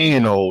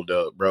hold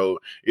up, bro.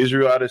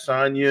 Israel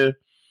Adesanya.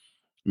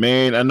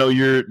 Man, I know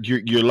you're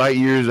light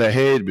years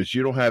ahead, but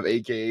you don't have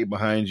AKA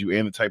behind you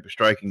and the type of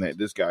striking that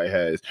this guy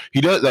has.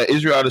 He does that.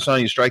 Israel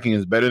Adesanya's striking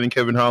is better than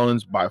Kevin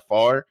Holland's by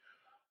far,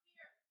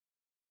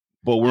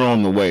 but we're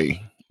on the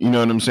way. You know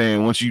what I'm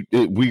saying?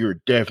 We are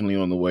definitely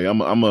on the way.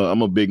 I'm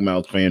a Big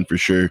Mouth fan for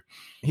sure.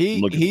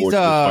 I'm looking forward to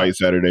this fight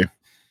Saturday.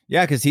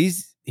 Yeah, because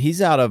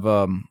he's out of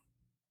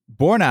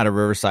born out of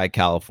Riverside,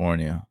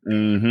 California.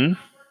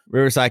 Mm-hmm.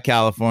 Riverside,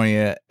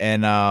 California,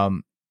 and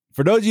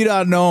for those of you that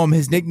don't know him,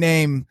 his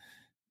nickname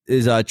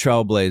is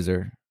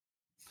Trailblazer.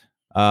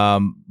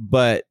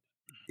 But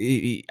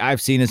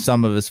I've seen in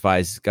some of his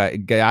fights.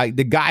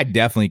 The guy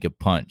definitely could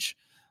punch.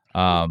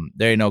 There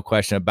ain't no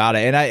question about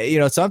it.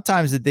 And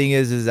sometimes the thing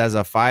is as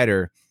a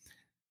fighter,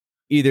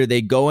 either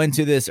they go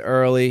into this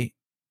early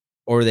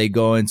or they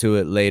go into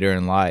it later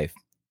in life.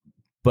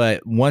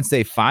 But once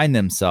they find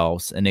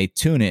themselves and they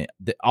tune it,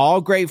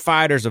 all great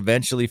fighters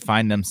eventually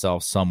find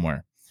themselves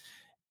somewhere.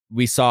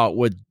 We saw it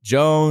with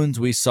Jones.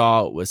 We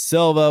saw it with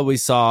Silva. We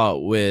saw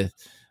it with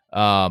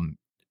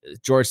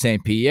George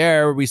St.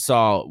 Pierre. We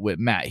saw it with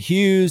Matt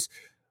Hughes.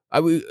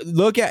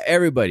 Look at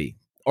everybody.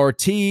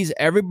 Ortiz,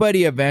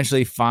 everybody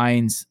eventually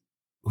finds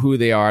who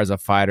they are as a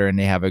fighter, and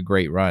they have a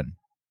great run.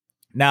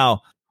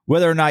 Now,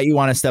 whether or not you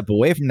want to step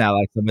away from that,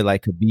 like somebody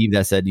like Khabib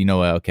that said, you know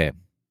what, okay,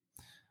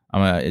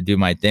 I'm going to do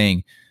my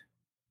thing.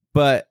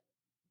 But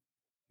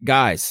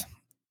guys,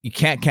 you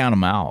can't count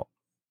him out.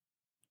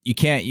 You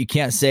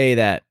can't say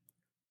that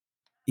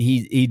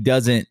he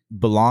doesn't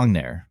belong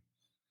there.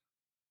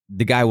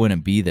 The guy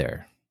wouldn't be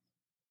there.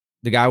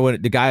 The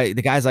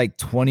guy's like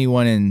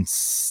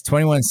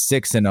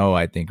 21-6-0,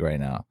 I think, right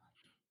now.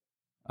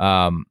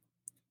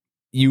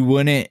 You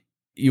wouldn't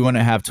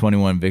have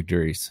 21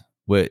 victories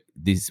with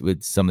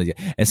some of the,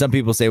 and some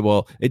people say,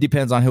 well, it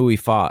depends on who we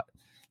fought.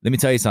 Let me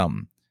tell you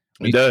something.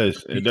 It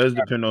does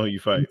depend on who you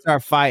fight. You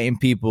start fighting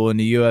people in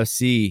the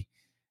UFC,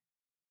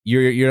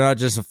 you're not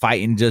just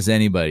fighting just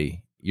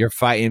anybody. You're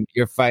fighting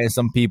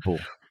some people.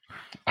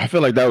 I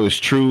feel like that was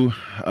true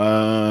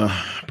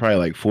probably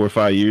like 4 or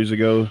 5 years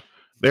ago.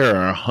 There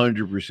are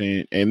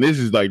 100%, and this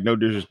is like no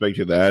disrespect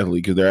to the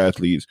athlete because they're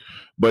athletes,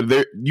 but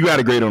you got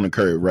to grade on the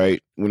curve,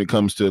 right? When it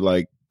comes to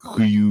like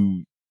who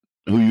you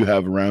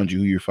have around you,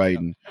 who you're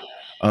fighting.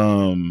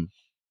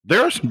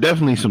 There are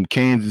definitely some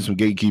cans and some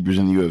gatekeepers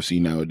in the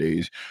UFC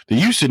nowadays. There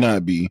used to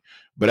not be,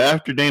 but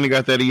after Dana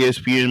got that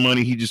ESPN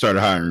money, he just started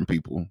hiring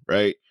people,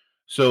 right?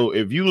 So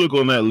if you look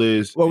on that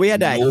list, well, we had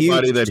that we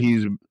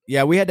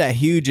had that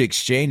huge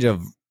exchange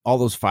of all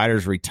those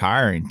fighters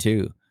retiring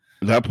too.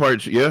 That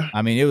part, yeah.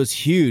 I mean, it was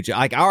huge.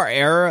 Like our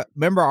era,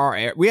 remember our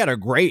era? We had a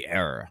great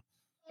era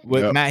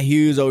with Matt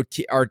Hughes,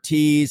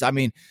 Ortiz. I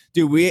mean,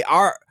 dude, we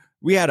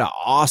had an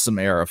awesome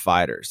era of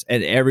fighters,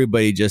 and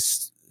everybody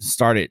just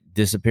started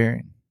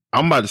disappearing.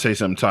 I'm about to say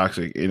something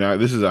toxic.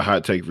 This is a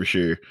hot take for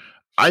sure.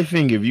 I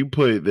think if you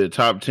put the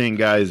top 10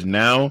 guys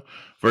now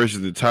versus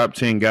the top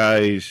 10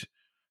 guys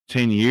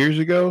 10 years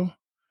ago,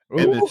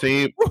 and the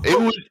same,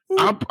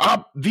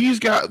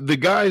 the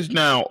guys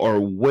now are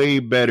way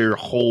better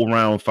whole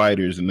round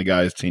fighters than the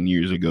guys 10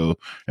 years ago,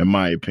 in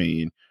my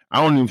opinion.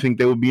 I don't even think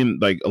they would be in,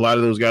 like, a lot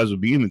of those guys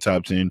would be in the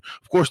top 10.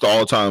 Of course, the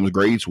all-time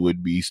greats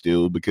would be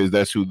still, because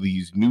that's who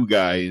these new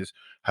guys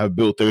have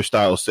built their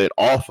style set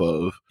off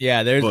of.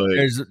 Yeah, there's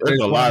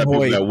a lot of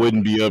people that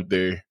wouldn't be up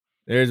there.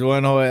 There's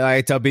one Hoyt.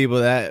 I tell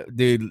people that,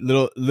 dude,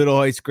 little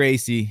Hoyt's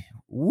Gracie.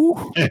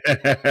 Woo.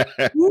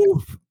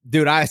 Woo.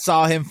 Dude, I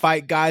saw him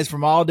fight guys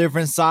from all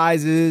different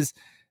sizes.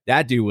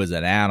 That dude was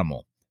an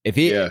animal. If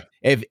they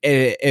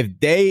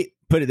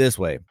put it this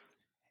way,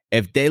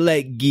 if they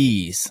let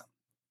Geese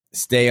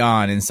stay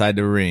on inside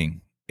the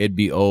ring, it'd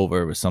be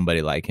over with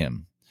somebody like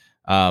him.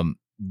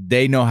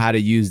 They know how to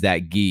use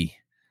that gi,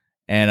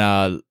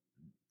 and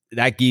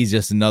that gi is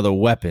just another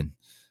weapon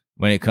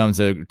when it comes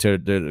to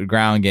the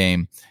ground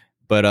game.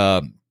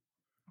 But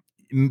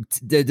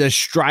the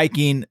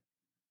striking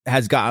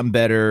has gotten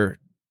better.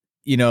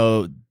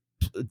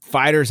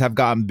 Fighters have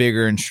gotten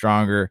bigger and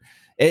stronger.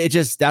 It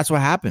just, that's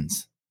what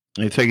happens.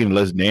 They're taking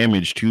less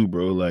damage too,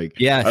 bro. Like,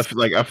 yeah, I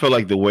feel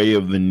like the way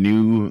of the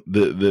new,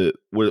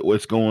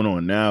 what's going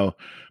on now,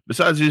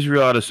 besides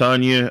Israel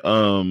Adesanya,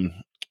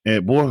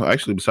 and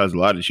actually besides a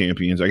lot of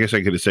champions, I guess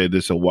I could have said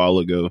this a while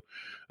ago.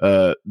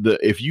 One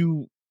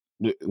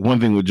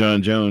thing with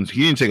John Jones,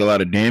 he didn't take a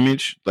lot of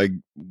damage, like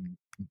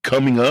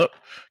coming up,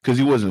 because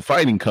he wasn't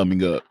fighting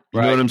coming up.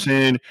 You know what I'm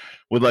saying?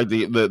 With like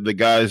the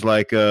guys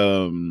like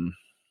Lyoto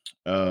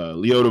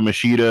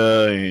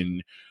Machida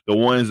and the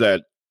ones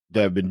that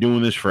have been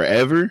doing this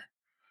forever,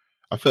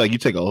 I feel like you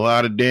take a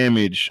lot of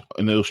damage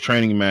in those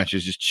training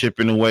matches, just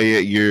chipping away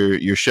at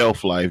your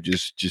shelf life,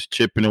 just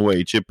chipping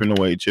away,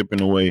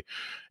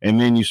 and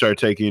then you start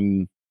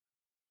taking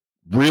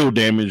real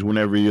damage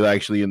whenever you're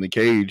actually in the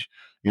cage.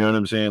 You know what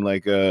I'm saying?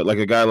 Like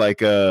a guy like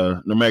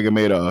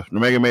Nurmagomedov.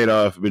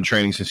 Nurmagomedov been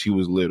training since he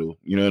was little.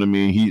 You know what I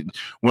mean?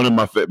 One of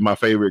my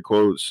favorite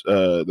quotes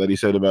that he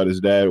said about his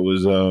dad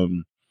was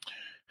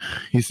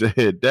he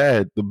said,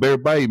 "Dad, the bear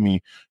bite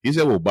me." He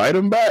said, "Well, bite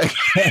him back."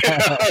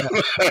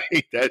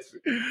 Like,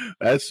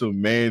 that's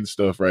some man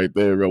stuff right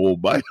there, bro. We'll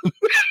bite him.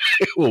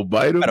 We'll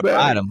bite him back.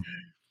 Bite him.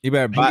 You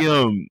better bite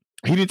him.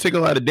 He didn't take a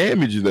lot of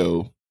damage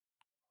though.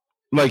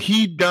 Like,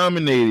 he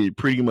dominated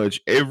pretty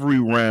much every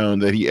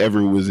round that he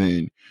ever was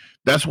in.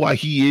 That's why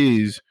he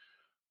is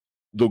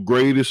the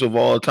greatest of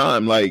all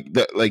time. Like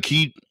that. Like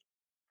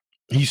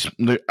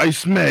I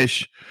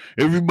smash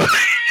everybody.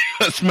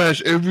 I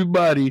smash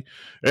everybody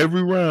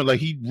every round. Like,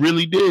 he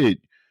really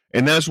did.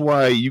 And that's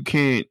why you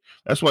can't.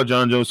 That's why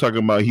John Jones talking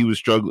about he was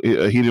struggling.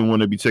 He didn't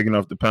want to be taken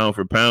off the pound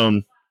for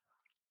pound.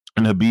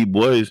 And Khabib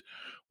was.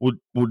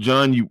 Well,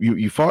 John,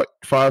 you fought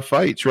 5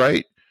 fights,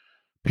 right?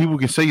 People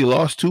can say you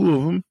lost 2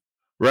 of them,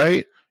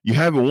 right? You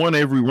haven't won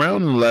every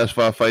round in the last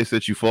 5 fights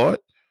that you fought.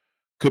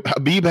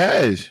 Khabib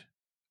has.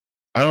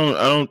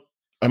 I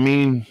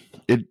mean,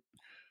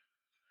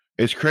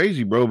 It's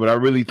crazy, bro. But I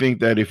really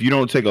think that if you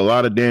don't take a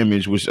lot of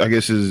damage, which I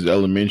guess is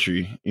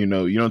elementary, you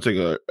don't take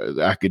a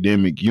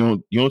academic,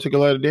 you don't take a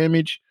lot of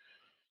damage,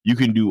 you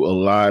can do a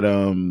lot.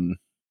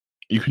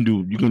 You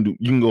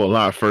can go a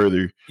lot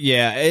further.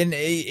 Yeah, and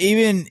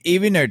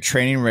even their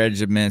training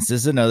regiments,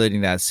 this is another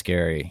thing that's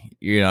scary.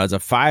 As a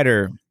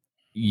fighter,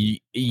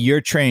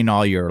 you're training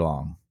all year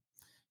long.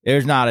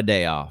 There's not a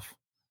day off.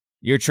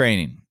 You're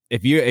training.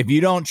 If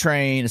you don't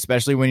train,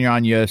 especially when you're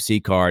on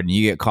UFC card and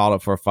you get called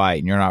up for a fight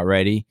and you're not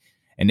ready,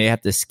 and they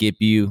have to skip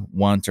you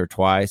once or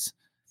twice,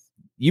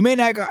 you may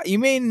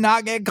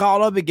not get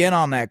called up again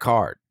on that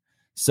card.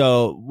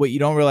 So what you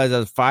don't realize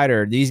as a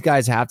fighter, these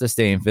guys have to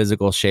stay in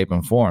physical shape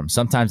and form.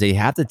 Sometimes they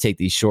have to take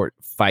these short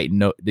fight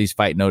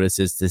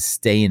notices to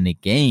stay in the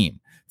game,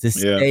 to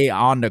stay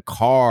on the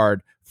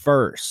card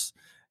first.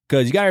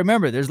 Because you got to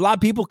remember, there's a lot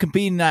of people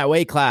competing in that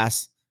weight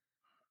class.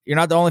 You're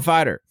not the only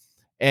fighter.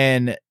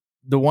 And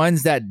the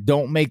ones that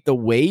don't make the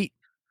weight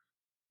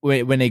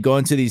when they go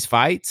into these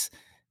fights,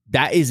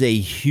 that is a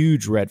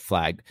huge red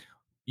flag.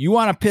 You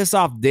want to piss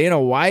off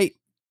Dana White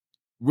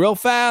real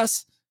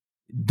fast?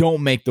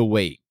 Don't make the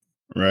weight.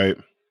 Right.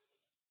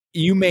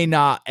 You may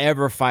not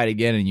ever fight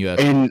again in UFC.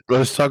 And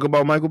let's talk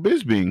about Michael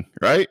Bisping,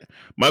 right?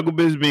 Michael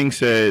Bisping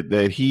said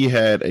that he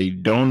had a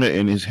donut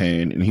in his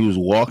hand and he was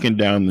walking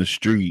down the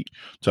street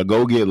to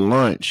go get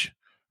lunch,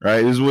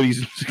 right? This is what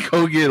he's to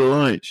go get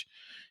lunch.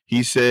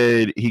 He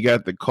said he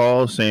got the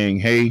call saying,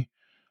 hey,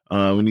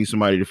 we need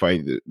somebody to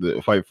fight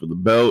the fight for the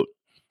belt.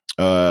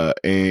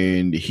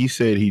 And he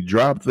said he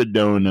dropped the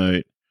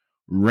donut,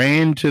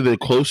 ran to the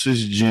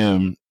closest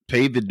gym,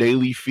 paid the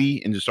daily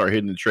fee, and just started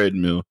hitting the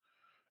treadmill,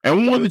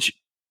 and won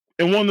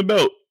the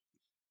belt.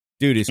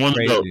 Dude, it's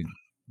crazy.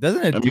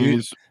 Doesn't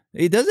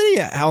it? Doesn't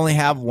he only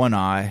have one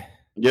eye?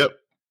 Yep.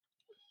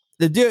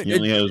 The dude. He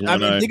only has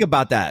one eye. Think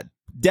about that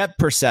depth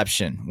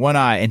perception, one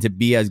eye, and to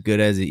be as good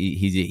as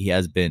he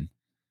has been.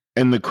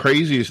 And the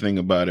craziest thing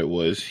about it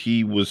was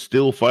he was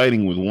still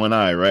fighting with one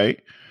eye,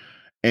 right?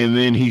 And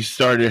then he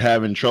started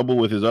having trouble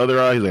with his other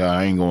eye. He's like,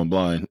 I ain't going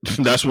blind.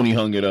 That's when he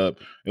hung it up.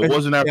 It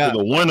wasn't after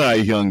the one eye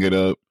he hung it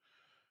up.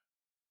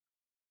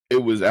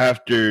 It was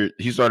after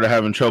he started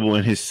having trouble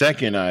in his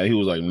second eye. He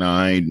was like,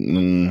 nah,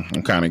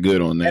 I'm kind of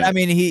good on that. And I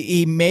mean,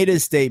 he made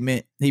his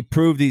statement. He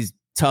proved he's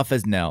tough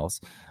as nails.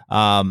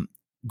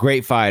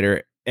 Great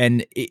fighter.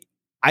 And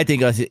I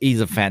think he's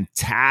a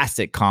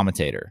fantastic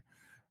commentator.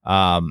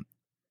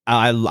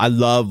 I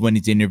love when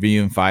he's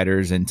interviewing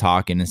fighters and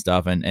talking and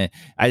stuff, and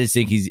I just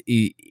think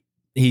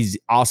he's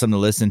awesome to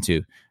listen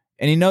to,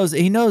 and he knows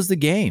the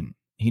game.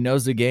 He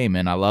knows the game,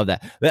 and I love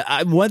that.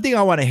 But one thing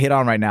I want to hit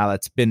on right now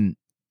that's been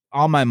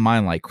on my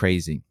mind like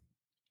crazy,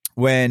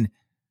 when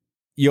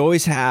you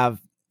always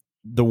have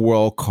the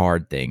world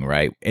card thing,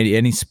 right?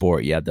 Any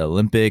sport, you have the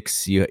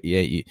Olympics,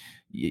 you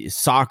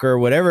soccer,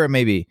 whatever it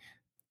may be,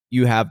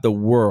 you have the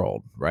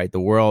world, right? The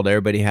world,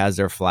 everybody has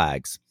their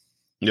flags.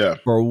 Yeah.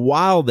 For a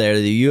while there,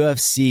 the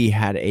UFC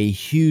had a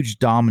huge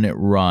dominant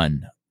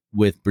run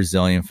with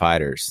Brazilian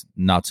fighters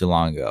not too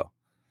long ago.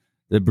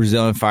 The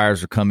Brazilian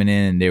fighters were coming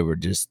in and they were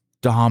just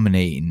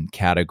dominating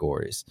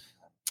categories.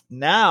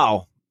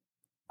 Now,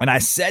 and I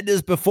said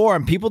this before,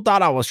 and people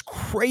thought I was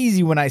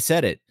crazy when I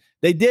said it.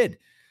 They did.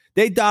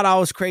 They thought I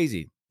was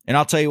crazy. And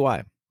I'll tell you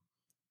why.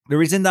 The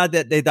reason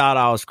that they thought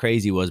I was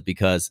crazy was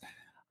because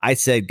I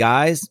said,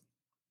 guys,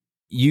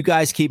 you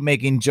guys keep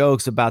making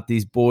jokes about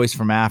these boys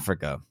from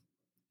Africa.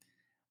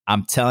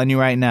 I'm telling you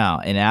right now,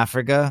 in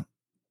Africa,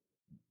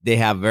 they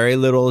have very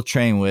little to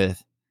train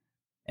with,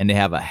 and they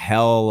have a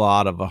hell of a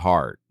lot of a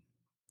heart.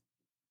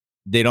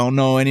 They don't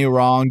know any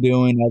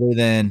wrongdoing other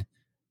than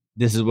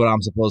this is what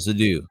I'm supposed to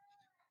do.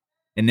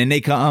 And then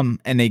they come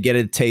and they get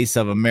a taste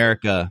of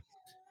America,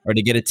 or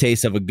they get a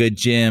taste of a good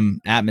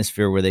gym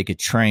atmosphere where they could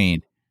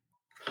train.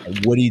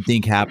 And what do you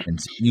think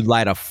happens? You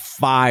light a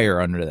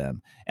fire under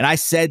them. And I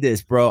said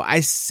this, bro. I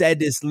said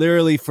this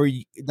literally for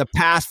the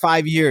past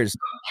 5 years.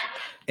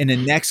 In the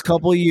next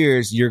couple of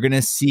years, you're going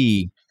to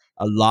see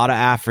a lot of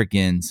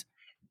Africans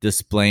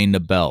displaying the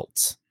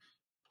belts.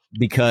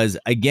 Because,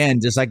 again,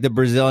 just like the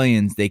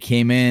Brazilians, they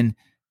came in,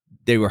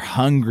 they were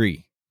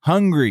hungry.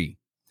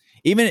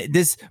 Even in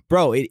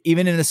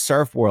the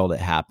surf world, it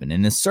happened.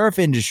 In the surf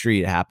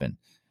industry, it happened.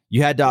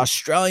 You had the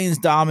Australians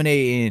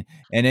dominating,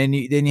 and then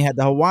you had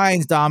the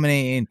Hawaiians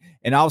dominating,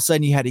 and all of a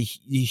sudden you had a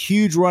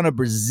huge run of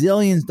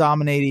Brazilians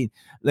dominating.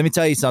 Let me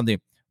tell you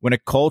something. When a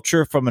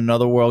culture from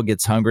another world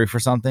gets hungry for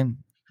something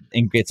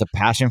and gets a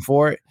passion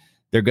for it,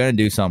 they're going to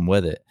do something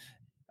with it.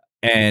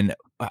 And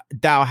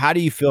Dow, how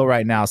do you feel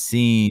right now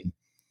seeing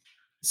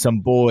some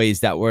boys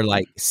that were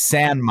like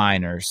sand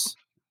miners,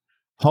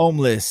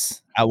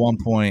 homeless at one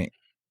point,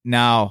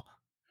 now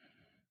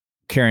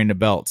carrying the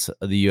belts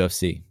of the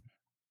UFC?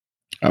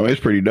 Oh,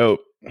 it's pretty dope.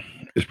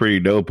 It's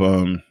pretty dope.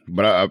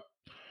 But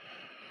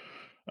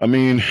I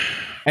mean,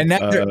 and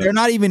that they're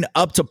not even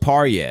up to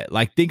par yet.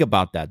 Like, think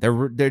about that.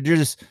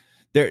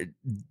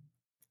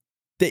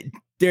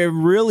 They're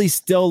really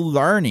still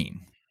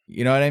learning.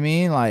 You know what I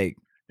mean? Like,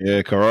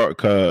 yeah,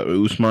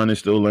 Usman is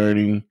still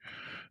learning.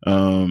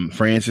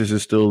 Francis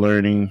is still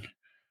learning.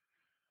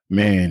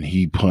 Man,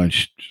 he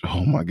punched.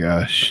 Oh my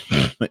gosh,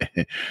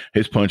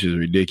 his punch is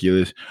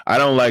ridiculous. I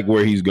don't like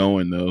where he's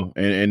going though,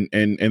 and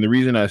the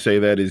reason I say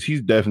that is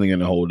he's definitely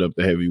going to hold up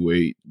the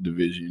heavyweight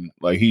division.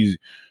 Like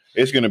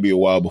it's going to be a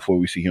while before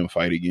we see him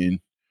fight again.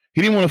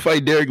 He didn't want to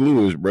fight Derek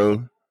Lewis,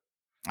 bro.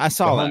 I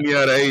saw the that. Homie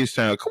out of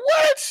H-Town.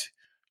 What?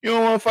 You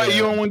don't want to fight? Yeah.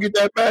 You don't want to get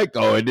that back?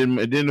 Oh, it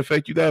didn't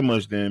affect you that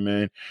much, then,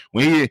 man.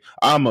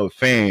 I'm a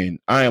fan.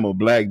 I am a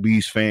Black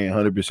Beast fan,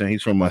 100%.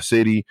 He's from my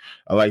city.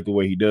 I like the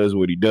way he does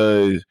what he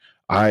does.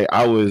 I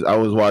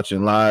was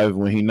watching live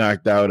when he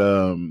knocked out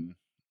oh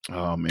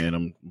man,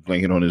 I'm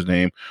blanking on his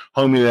name.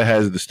 Homie that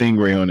has the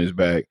stingray on his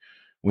back.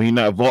 When he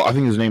knocked I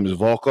think his name is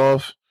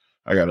Volkov.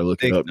 I gotta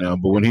look it up now.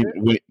 But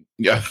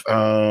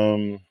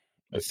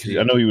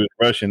I know he was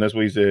Russian. That's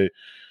what he said.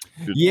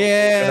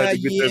 Yeah, I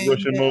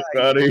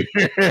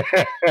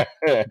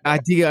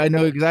think I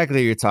know exactly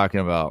what you're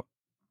talking about.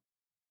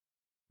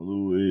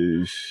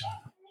 Lewis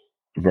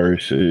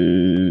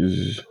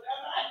versus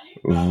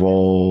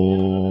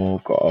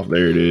Volkov.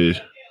 There it is.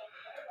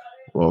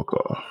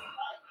 Volkov.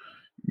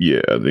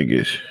 Yeah, I think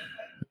that's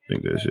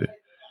it.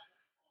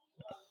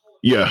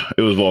 Yeah,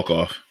 it was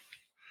Volkov.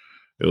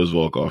 It was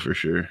Volkov for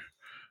sure.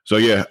 So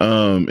yeah,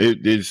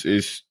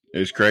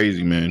 it's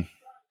crazy, man.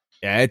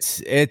 Yeah, it's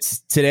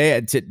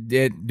today,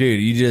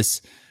 dude. You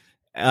just,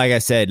 like I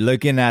said,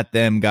 looking at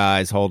them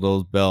guys hold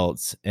those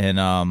belts, and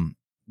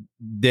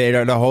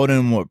they're holding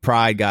them with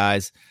pride,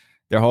 guys.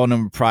 They're holding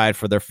them with pride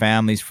for their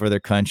families, for their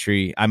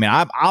country. I mean,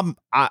 I'm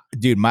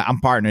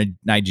partner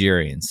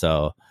Nigerian,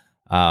 so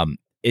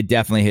it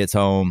definitely hits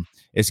home.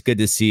 It's good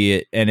to see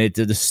it, and it's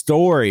the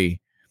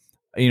story.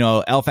 You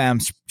know,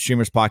 LFAM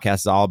Streamers Podcast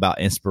is all about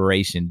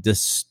inspiration. The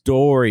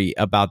story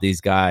about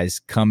these guys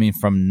coming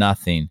from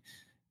nothing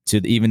to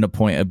even the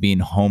point of being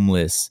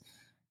homeless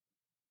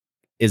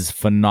is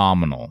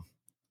phenomenal,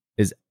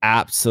 is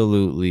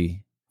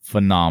absolutely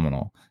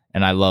phenomenal.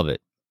 And I love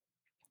it.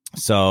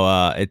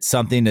 So it's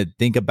something to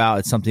think about.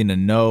 It's something to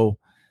know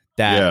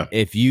that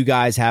if you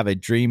guys have a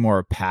dream or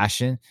a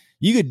passion,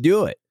 you could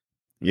do it.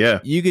 Yeah,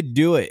 you could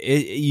do it.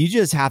 You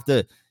just have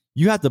to,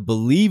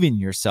 believe in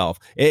yourself.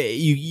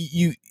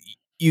 You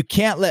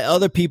can't let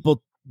other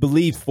people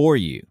believe for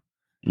you.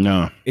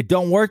 No, it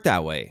don't work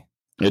that way.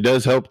 It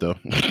does help though.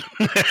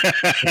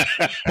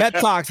 Pep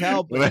talks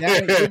help.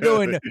 You're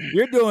doing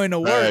the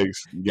work.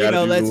 Thanks.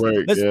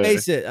 Let's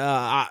face it.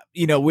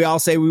 We all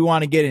say we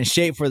want to get in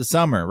shape for the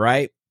summer,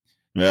 right?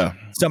 Yeah.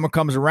 Summer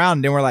comes around,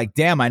 and then we're like,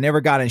 "Damn, I never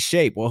got in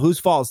shape." Well, whose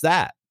fault is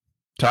that?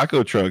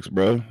 Taco trucks,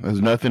 bro.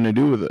 Has nothing to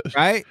do with us,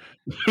 right?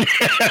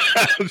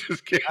 I'm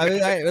just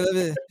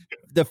kidding.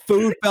 The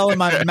food fell in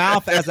my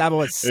mouth as I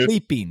was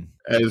sleeping.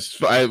 As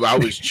I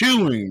was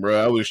chewing,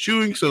 bro. I was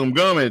chewing some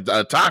gum, and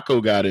a taco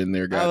got in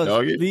there. I was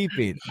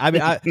sleeping. I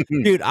mean,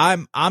 dude,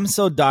 I'm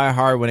so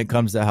diehard when it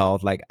comes to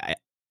health. Like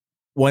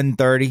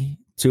 1:30,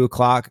 2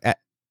 o'clock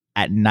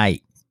at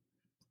night,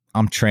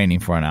 I'm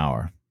training for an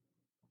hour,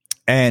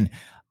 and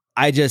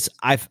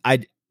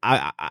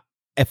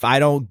if I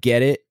don't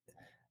get it,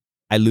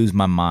 I lose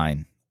my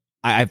mind.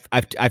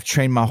 I've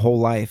trained my whole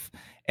life,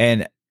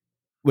 and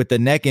with the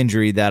neck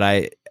injury that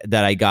I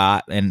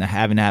got and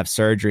having to have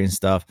surgery and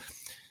stuff,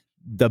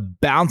 the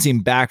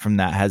bouncing back from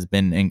that has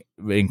been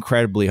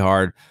incredibly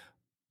hard.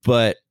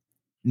 But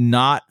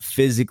not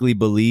physically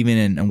believing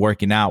in and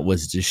working out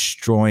was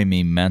destroying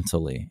me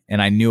mentally,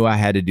 and I knew I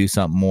had to do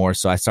something more.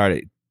 So I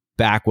started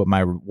back with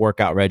my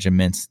workout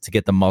regimens to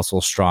get the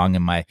muscles strong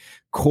in my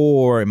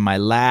core, in my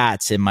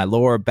lats, in my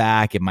lower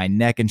back, in my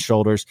neck and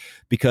shoulders.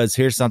 Because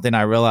here's something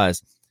I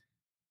realized: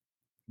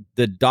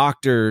 the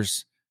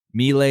doctors,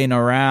 me laying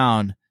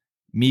around,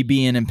 me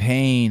being in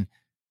pain,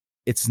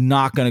 it's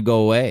not going to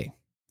go away.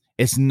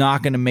 It's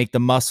not going to make the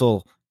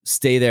muscle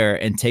stay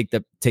there and take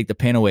the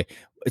pain away.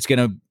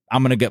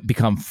 I'm going to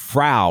become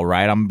frail,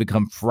 right? I'm going to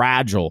become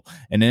fragile.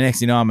 And the next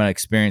thing you know, I'm going to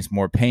experience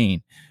more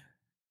pain.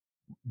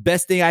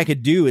 Best thing I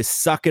could do is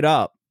suck it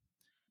up,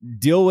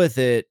 deal with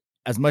it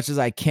as much as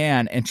I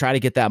can, and try to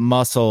get that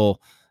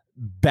muscle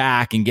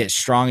back and get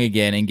strong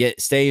again and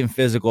stay in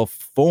physical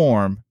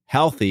form,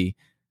 healthy.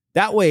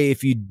 That way,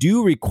 if you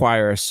do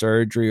require a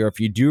surgery or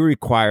if you do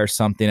require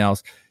something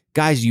else,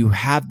 guys, you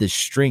have the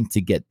strength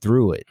to get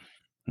through it.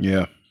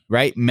 Yeah.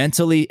 Right?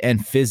 Mentally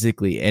and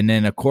physically. And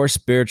then, of course,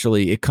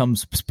 spiritually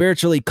comes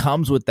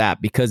with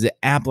that because it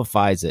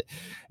amplifies it.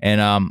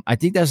 And I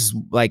think that's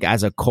like,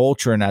 as a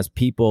culture and as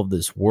people of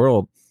this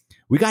world,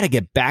 we got to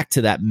get back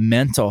to that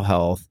mental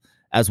health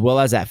as well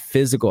as that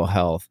physical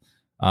health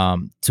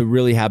to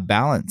really have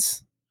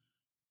balance.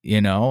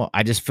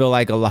 I just feel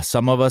like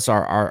some of us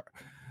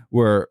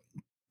we're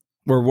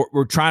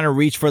trying to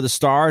reach for the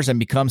stars and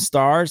become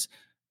stars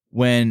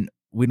when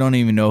we don't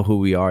even know who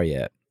we are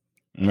yet.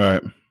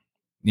 Right.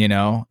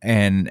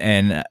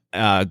 And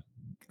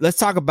let's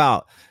talk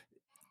about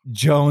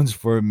Jones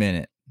for a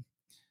minute.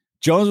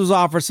 Jones was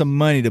offered some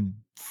money to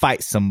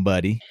fight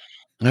somebody.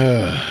 He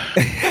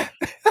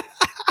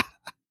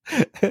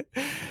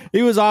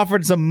was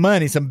offered some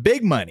money, some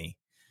big money.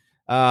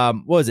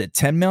 What was it,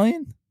 10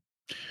 million?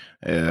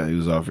 Yeah, he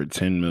was offered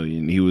 10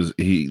 million.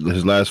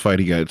 His last fight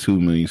he got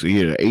 2 million, so he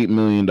had an $8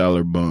 million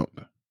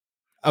bump.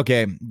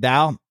 Okay,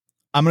 Dal,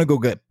 I'm gonna go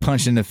get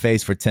punched in the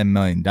face for 10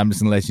 million. I'm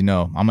just gonna let you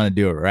know. I'm gonna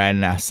do it right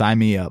now. Sign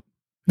me up.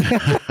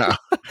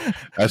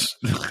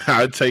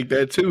 I'd take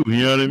that too. You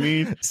know what I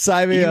mean?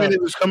 Sign me Even up. if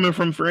it was coming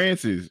from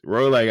Francis,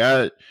 bro.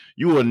 Like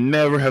you would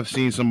never have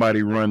seen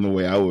somebody run the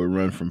way I would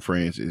run from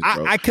Francis,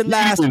 bro. I could you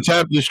last. Even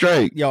tap the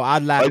strike. Yo,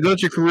 I'd last. Like,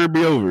 let your career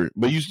be over,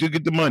 but you still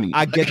get the money.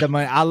 I get the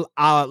money. I'll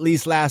at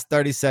least last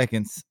 30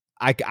 seconds.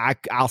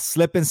 I'll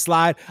slip and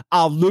slide.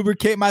 I'll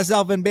lubricate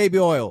myself in baby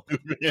oil.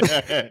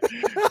 That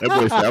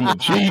boy said, I'm a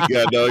cheat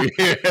guy, dog.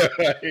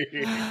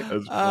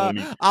 That's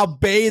funny. I'll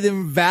bathe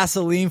in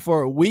Vaseline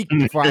for a week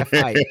before I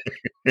fight.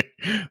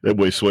 That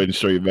boy sweating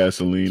straight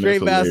Vaseline.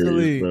 Straight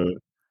Vaseline. Bro.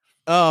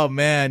 Oh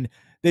man.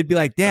 They'd be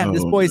like, damn,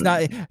 this boy's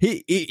not.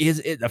 He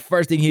is the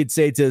first thing he'd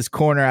say to his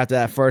corner after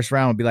that first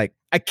round would be like,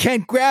 I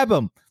can't grab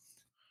him.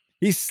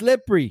 He's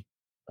slippery.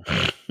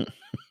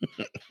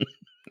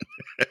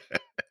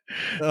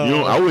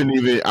 I wouldn't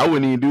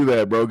even do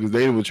that, bro, because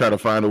they would try to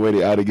find a way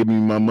to give me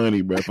my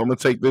money, bro. If I'm gonna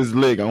take this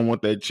lick, I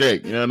want that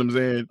check. You know what I'm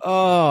saying?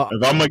 Oh,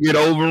 if I'm gonna get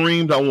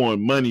overreamed, I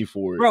want money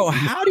for it, bro.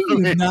 How do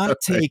you not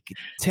take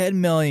 10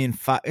 million?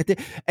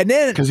 And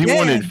then because he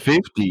wanted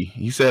 50.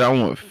 He said, I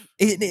want.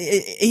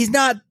 He's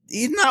not.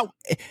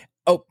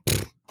 Oh,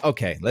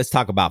 okay. Let's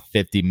talk about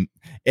 50.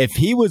 If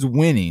he was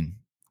winning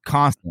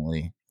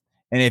constantly,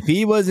 and if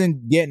he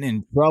wasn't getting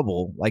in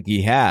trouble like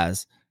he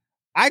has,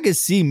 I could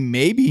see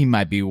maybe he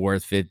might be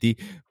worth 50,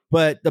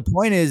 but the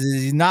point is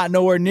he's not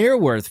nowhere near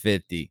worth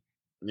 50.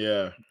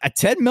 Yeah. A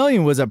 10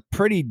 million was a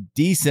pretty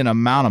decent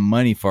amount of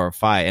money for a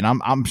fight. And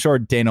I'm sure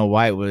Dana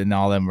White and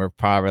all them were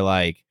probably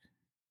like,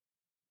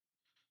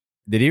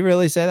 did he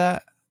really say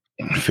that?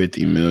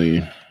 50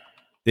 million.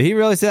 Did he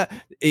really say that?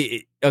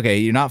 Okay,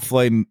 you're not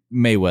Floyd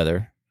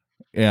Mayweather.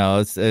 You know,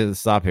 let's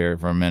stop here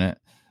for a minute.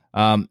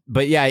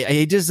 But yeah,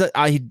 he doesn't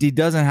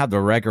have the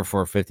record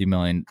for a 50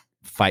 million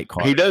fight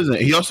card. He doesn't.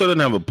 He also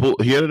doesn't have a pool.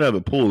 He doesn't have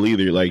a pool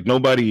either. Like,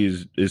 nobody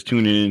is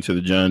tuning into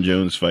the John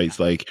Jones fights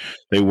like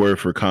they were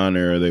for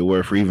Conor, or they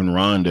were for even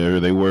Ronda, or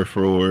they were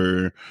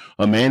for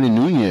Amanda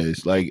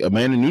Nunes. Like,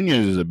 Amanda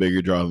Nunes is a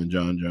bigger draw than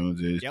John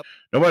Jones is. Yep.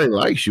 Nobody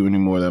likes you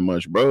anymore that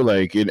much, bro.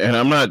 Like, and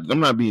I'm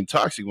not being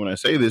toxic when I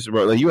say this,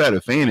 bro. Like, you had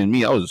a fan in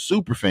me. I was a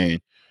super fan.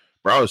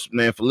 Bro, I was,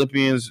 man,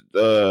 Philippians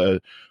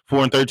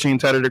 4-13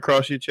 tatted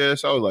across your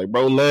chest. I was like,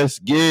 bro, let's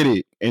get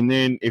it. And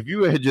then if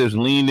you had just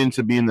leaned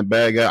into being the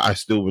bad guy, I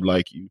still would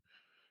like you.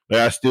 Like,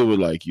 I still would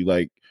like you.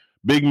 Like,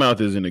 Big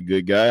Mouth isn't a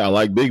good guy. I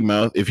like Big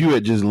Mouth. If you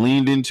had just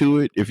leaned into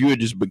it, if you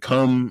had just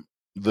become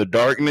the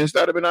darkness,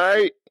 that'd have been all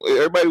right.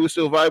 Everybody would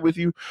still vibe with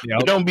you. Yep.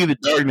 But don't be the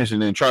darkness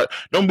and then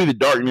don't be the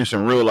darkness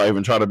in real life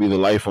and try to be the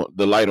light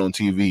on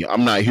TV.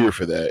 I'm not here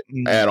for that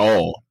at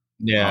all.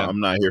 Yeah, I'm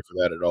not here for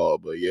that at all.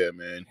 But yeah,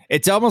 man,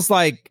 it's almost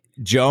like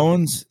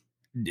Jones.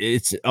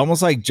 It's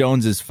almost like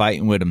Jones is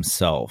fighting with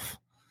himself.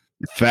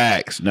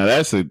 Facts. Now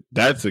that's a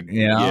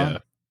yeah.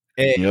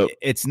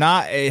 It's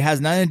not. It has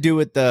nothing to do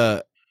with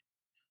the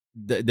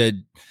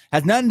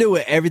has nothing to do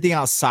with everything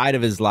outside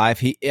of his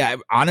life.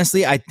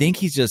 Honestly, I think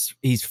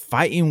he's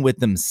fighting with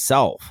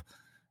himself.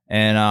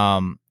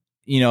 And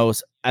you know,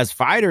 as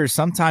fighters,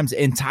 sometimes,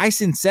 and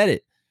Tyson said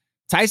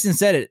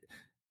it.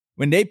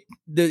 When they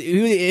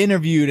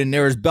interviewed and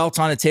there was belts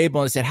on the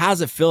table and they said,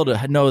 how's it feel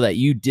to know that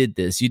you did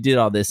this? You did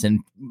all this. And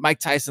Mike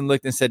Tyson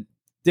looked and said,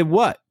 did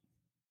what?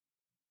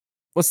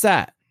 What's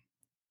that?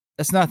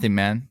 That's nothing,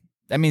 man.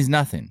 That means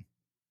nothing.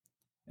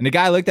 And the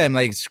guy looked at him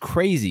like, it's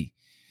crazy.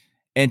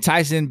 And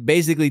Tyson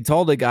basically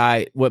told the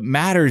guy, what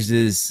matters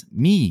is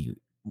me,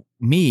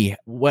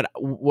 what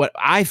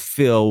I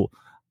feel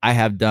I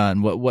have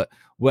done, what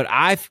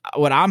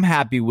I'm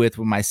happy with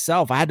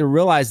myself. I had to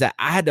realize that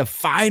I had to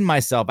find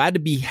myself. I had to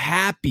be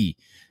happy.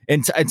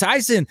 And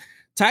Tyson,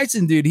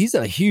 dude, he's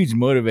a huge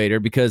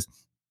motivator because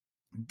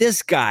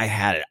this guy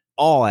had it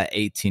all at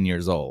 18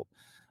 years old.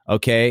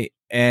 Okay.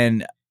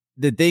 And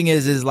the thing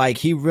is like,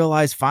 he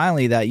realized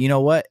finally that, you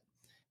know what?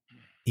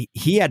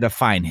 He had to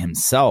find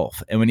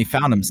himself. And when he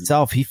found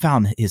himself, he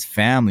found his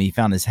family, he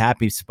found his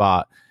happy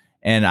spot.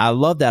 And I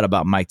love that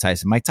about Mike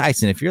Tyson. Mike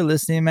Tyson, if you're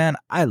listening, man,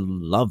 I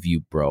love you,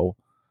 bro.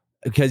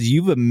 Because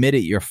you've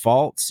admitted your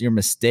faults, your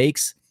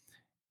mistakes,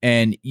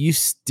 and you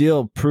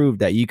still prove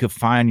that you could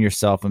find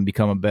yourself and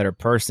become a better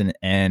person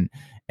and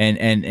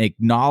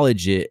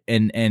acknowledge it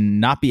and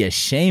not be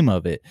ashamed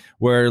of it.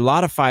 Where a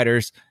lot of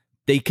fighters,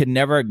 they could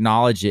never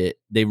acknowledge it.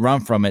 They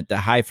run from it, they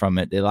hide from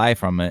it, they lie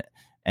from it,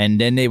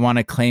 and then they want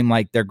to claim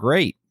like they're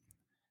great.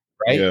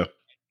 Right? Yeah.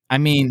 I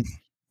mean,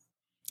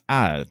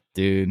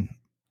 dude.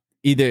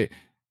 Either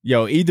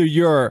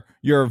you're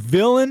a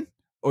villain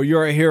or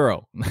you're a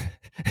hero.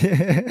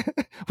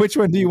 Which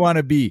one do you want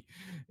to be?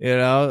 You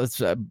know,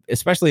 it's,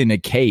 especially in a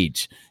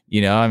cage.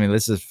 You know, I mean,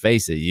 let's just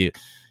face it. You're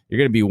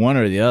going to be one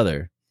or the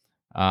other.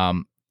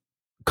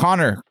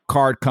 Conor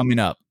card coming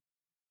up.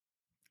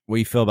 What do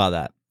you feel about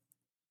that?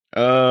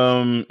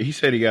 He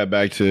said he got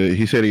back to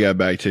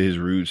his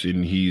roots,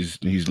 and he's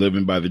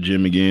living by the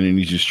gym again, and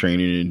he's just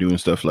training and doing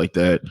stuff like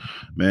that.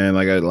 Man,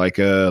 like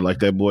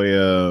that boy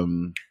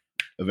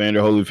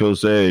Evander Holyfield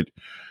said,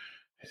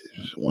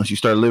 once you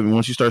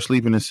start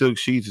sleeping in silk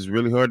sheets, it's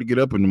really hard to get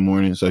up in the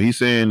morning. So he's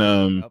saying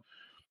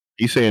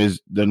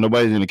is that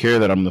nobody's gonna care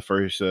that I'm the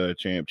first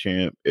champ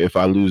if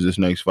I lose this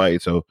next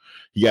fight. So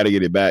you got to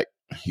get it back.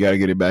 You got to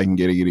get it back and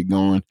get it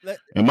going.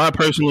 In my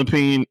personal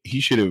opinion, he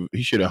should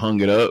have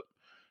hung it up.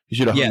 He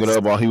should have hung it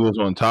up while he was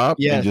on top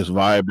and just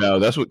vibed out.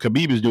 That's what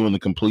Khabib is doing, the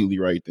completely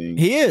right thing.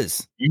 He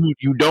is. You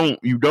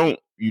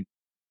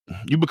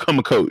become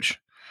a coach,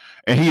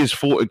 and he is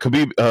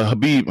Habib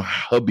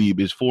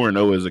is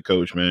 4-0 as a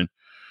coach, man.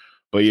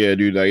 But yeah,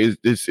 dude, like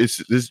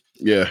it's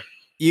yeah.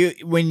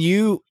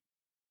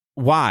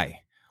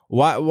 Why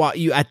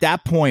you at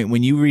that point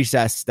when you reach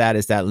that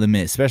status, that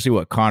limit, especially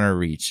what Conor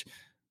reached?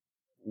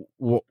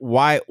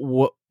 Why?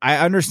 I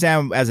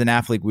understand as an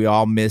athlete, we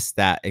all miss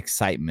that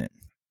excitement.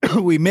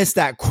 We miss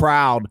that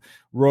crowd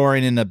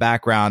roaring in the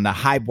background, the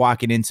hype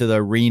walking into the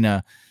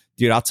arena.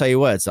 Dude, I'll tell you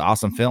what, it's an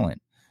awesome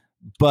feeling.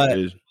 But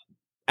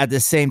at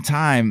the same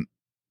time,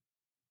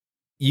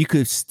 you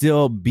could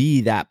still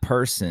be that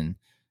person,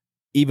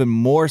 even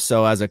more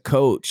so as a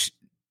coach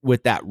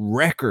with that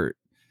record,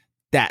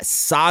 that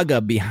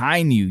saga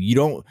behind you. You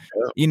don't,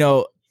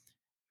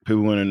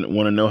 people want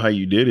to know how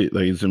you did it.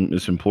 Like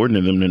it's important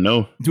to them to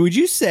know. Would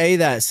you say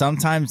that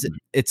sometimes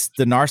it's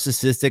the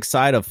narcissistic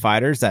side of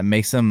fighters that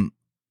makes them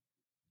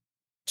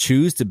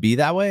choose to be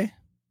that way?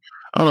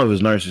 I don't know if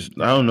it's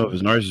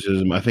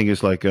narcissism. I think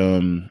it's like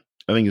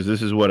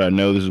this is what I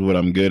know, this is what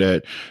I'm good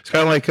at. It's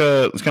kind of like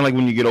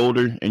when you get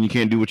older and you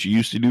can't do what you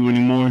used to do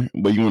anymore,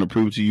 but you want to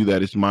prove to you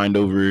that it's mind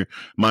over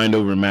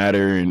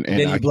matter, and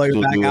then I can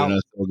still do it and I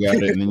still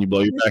got it, and then you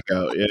blow your back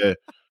out. Yeah.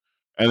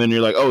 And then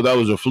you're like, oh, that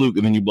was a fluke.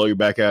 And then you blow your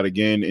back out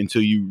again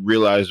until you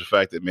realize the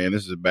fact that, man,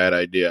 this is a bad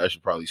idea. I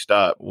should probably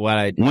stop.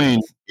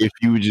 If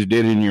you just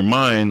did it in your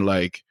mind,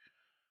 like,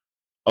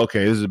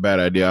 okay, this is a bad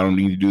idea, I don't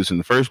need to do this in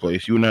the first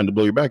place, you wouldn't have to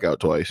blow your back out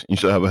twice. You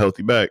still have a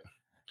healthy back.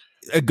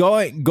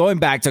 Going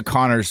back to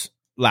Conor's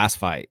last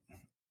fight,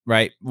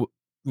 right?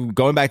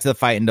 Going back to the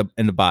fight in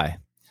the bye.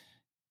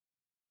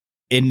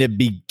 In the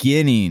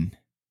beginning,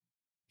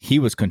 he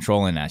was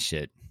controlling that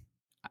shit.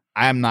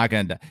 I'm not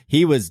gonna.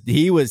 He was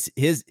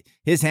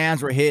his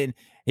hands were hitting.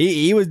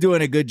 He was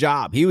doing a good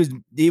job. He was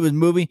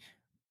moving.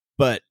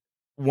 But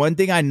one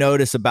thing I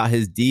noticed about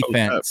his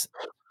defense.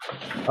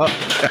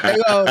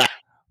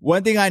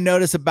 One thing I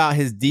noticed about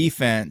his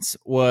defense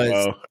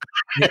was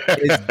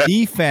his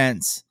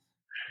defense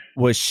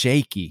was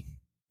shaky.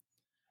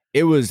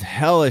 It was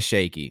hella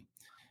shaky.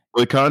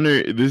 But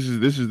Conor, this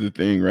is the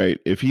thing, right?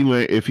 If he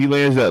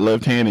lands that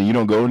left hand and you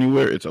don't go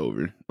anywhere, it's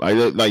over.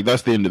 Like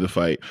that's the end of the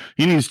fight.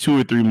 He needs 2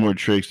 or 3 more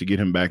tricks to get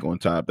him back on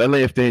top. That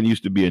left hand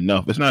used to be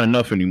enough. It's not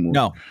enough anymore.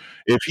 No.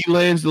 If he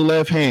lands the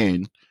left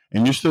hand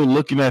and you're still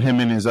looking at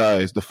him in his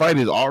eyes, the fight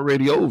is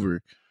already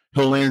over.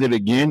 He'll land it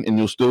again and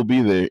you'll still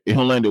be there. And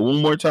he'll land it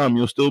one more time,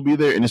 you'll still be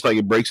there. And it's like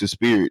it breaks his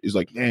spirit. It's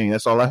like, dang,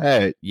 that's all I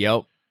had.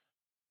 Yep.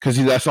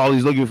 Because that's all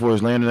he's looking for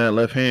is landing that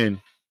left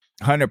hand.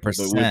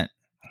 100%.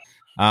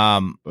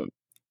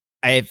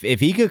 If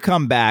he could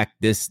come back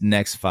this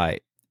next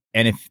fight,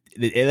 and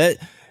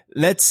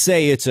let's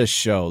say it's a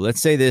show, let's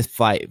say this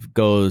fight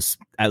goes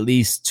at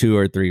least 2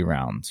 or 3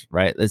 rounds,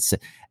 right? Let's say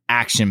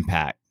action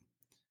packed,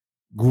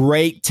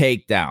 great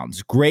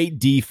takedowns, great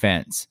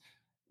defense,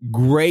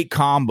 great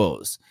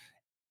combos,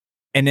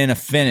 and then a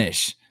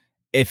finish.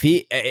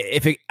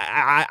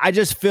 I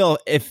just feel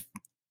if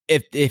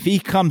he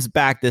comes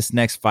back this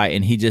next fight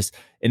and he just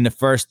in the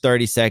first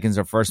 30 seconds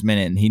or first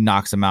minute and he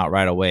knocks him out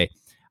right away,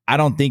 I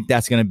don't think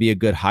that's going to be a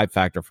good hype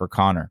factor for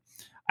Conor.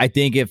 I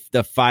think if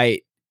the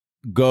fight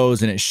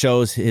goes and it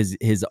shows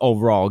his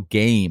overall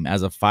game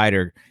as a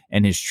fighter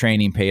and his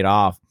training paid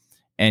off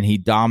and he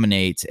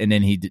dominates and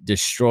then he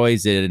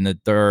destroys it in the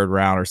 3rd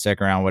round or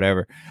 2nd round,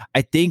 whatever,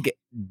 I think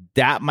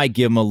that might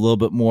give him a little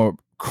bit more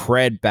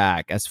cred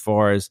back as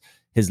far as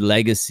his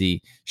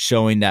legacy,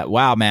 showing that,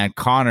 wow, man,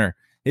 Conor,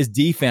 his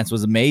defense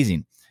was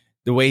amazing.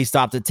 The way he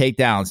stopped the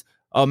takedowns.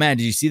 Oh, man,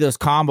 did you see those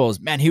combos?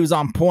 Man, he was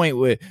on point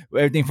with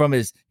everything from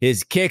his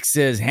kicks,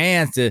 his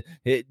hands, to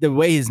the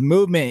way his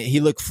movement. He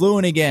looked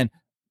fluent again.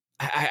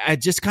 I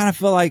just kind of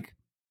feel like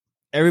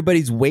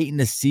everybody's waiting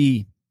to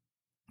see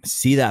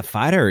that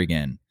fighter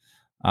again.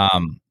 I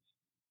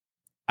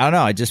don't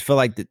know. I just feel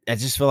like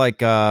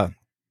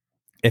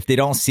if they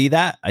don't see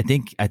that, I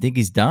think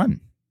he's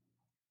done.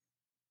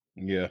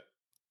 Yeah.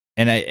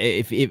 And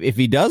if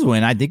he does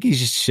win, I think he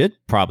should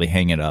probably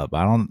hang it up.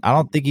 I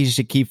don't think he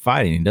should keep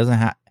fighting. He doesn't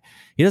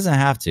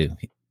have to.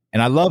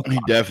 And I love He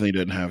definitely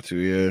doesn't have to.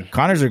 Yeah.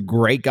 Connor's a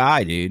great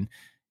guy, dude.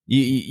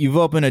 You've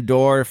opened a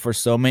door for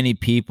so many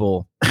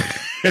people.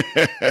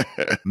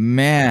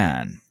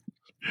 Man.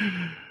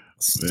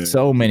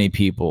 So many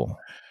people.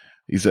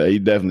 He said he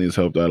definitely has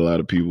helped out a lot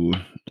of people.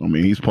 I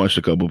mean, he's punched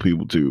a couple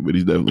people too, but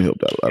he's definitely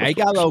helped out a lot. I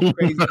got a little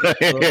crazy.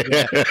 A little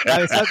bit. I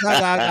mean, sometimes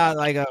I got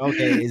like,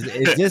 okay, is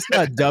this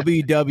a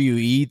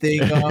WWE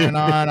thing going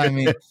on? I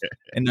mean,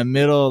 in the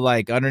middle,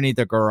 like underneath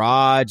the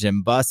garage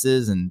and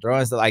buses and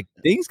throwing stuff, like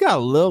things got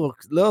a little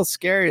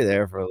scary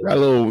there for a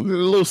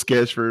little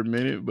sketch for a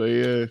minute, but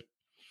yeah,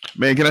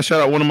 man. Can I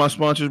shout out one of my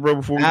sponsors, bro?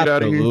 Before we get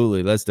out of here,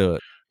 absolutely, let's do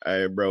it. All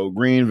right, bro.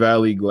 Green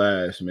Valley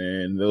Glass,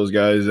 man. Those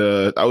guys.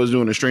 I was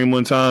doing a stream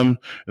one time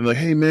and like,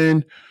 hey,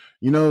 man,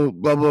 you know,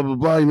 blah blah blah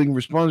blah. You looking for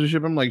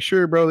sponsorship? I'm like,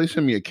 sure, bro. They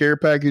sent me a care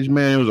package,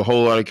 man. It was a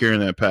whole lot of care in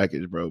that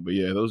package, bro. But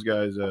yeah, those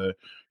guys.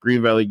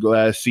 Green Valley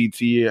Glass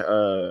CT.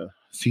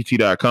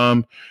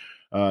 CT.com.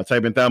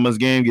 Type in Thalma's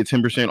Game, get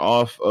 10%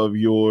 off of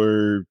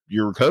your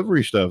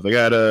recovery stuff. They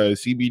got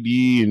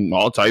CBD and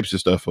all types of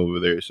stuff over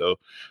there. So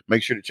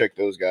make sure to check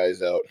those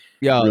guys out.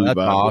 Yo, really, that's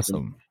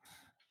awesome.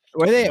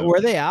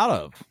 Where they out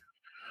of?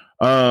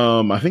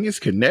 I think it's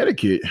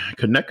Connecticut.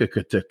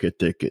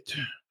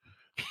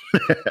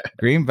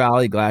 Green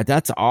Valley Glass.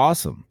 That's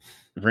awesome.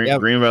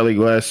 Green Valley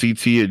Glass CT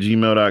at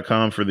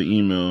gmail.com for the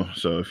email.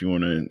 So if you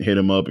want to hit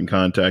them up and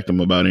contact them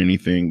about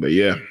anything. But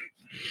yeah.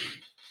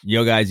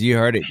 Yo, guys, you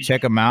heard it.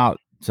 Check them out.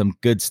 Some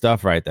good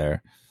stuff right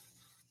there.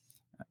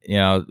 You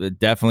know,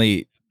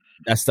 definitely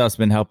that stuff's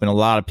been helping a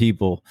lot of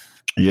people.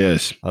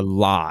 Yes. A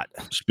lot.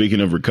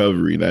 Speaking of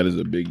recovery, that is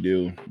a big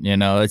deal. You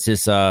know, it's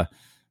just the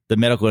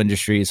medical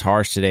industry is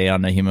harsh today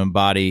on the human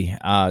body.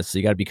 So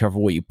you got to be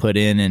careful what you put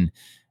in.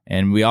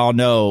 And we all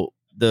know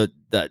the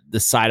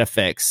side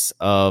effects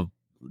of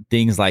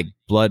things like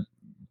blood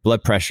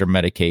pressure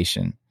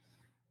medication.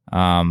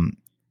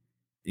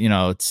 You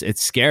know,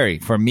 it's scary.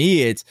 For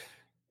me, it's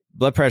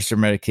blood pressure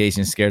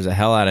medication scares the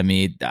hell out of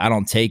me. I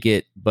don't take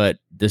it, but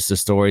just the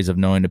stories of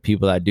knowing the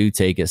people that do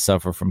take it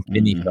suffer from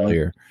kidney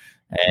failure.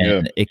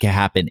 And it can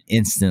happen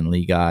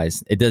instantly,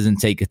 guys. It doesn't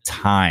take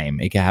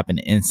time. It can happen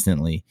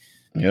instantly.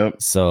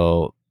 Yep.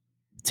 So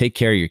take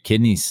care of your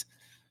kidneys.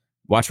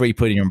 Watch what you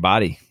put in your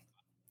body.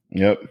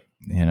 Yep.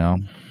 You know,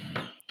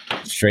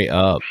 straight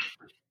up.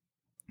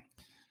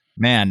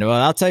 Man, well,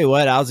 I'll tell you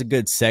what, that was a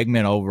good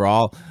segment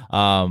overall.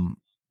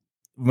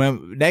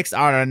 When on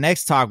our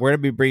next talk, we're gonna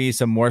be bringing you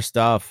some more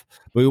stuff.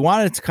 But we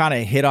wanted to kind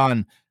of hit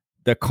on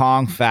the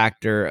Kong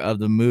factor of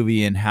the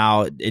movie and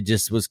how it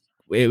just was.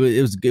 It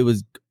was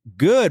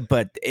good,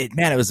 but it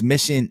was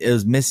missing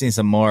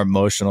some more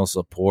emotional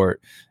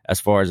support as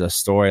far as a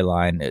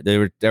storyline.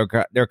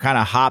 They're kind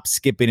of hop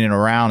skipping it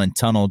around and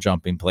tunnel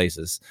jumping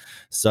places.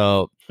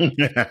 So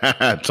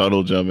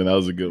tunnel jumping, that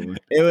was a good one.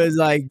 It was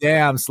like,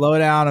 damn, slow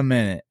down a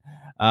minute.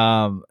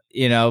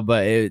 You know,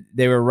 but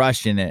they were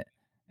rushing it,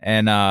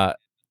 and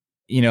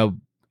you know,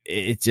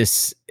 it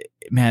just,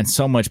 man,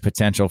 so much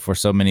potential for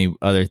so many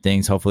other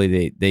things.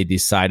 Hopefully they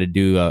decide to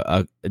do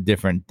a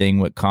different thing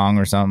with Kong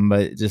or something, but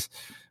it just,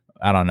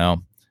 I don't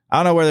know. I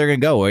don't know where they're going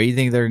to go. Where do you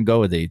think they're going to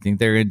go with it? You think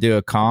they're going to do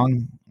a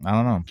Kong? I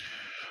don't know.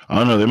 I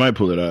don't know. They might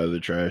pull it out of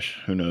the trash.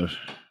 Who knows?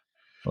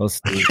 We'll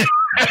see.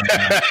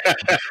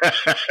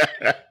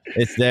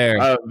 It's there.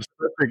 I'm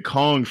such a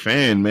Kong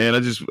fan, man. I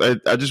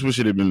just wish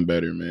it had been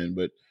better, man.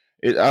 But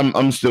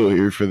I'm still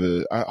here for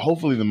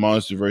hopefully the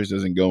MonsterVerse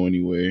doesn't go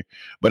anywhere.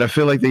 But I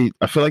feel like they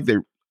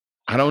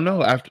I don't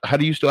know. How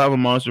do you still have a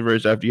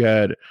MonsterVerse after you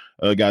had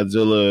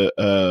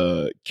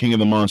Godzilla, King of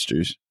the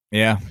Monsters?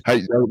 Yeah,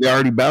 they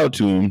already bowed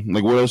to him.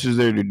 Like, what else is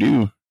there to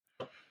do?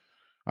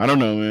 I don't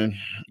know, man.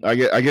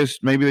 I guess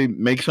maybe they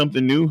make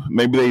something new.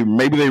 Maybe they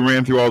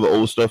ran through all the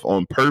old stuff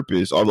on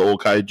purpose, all the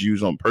old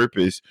kaijus on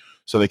purpose,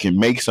 so they can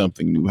make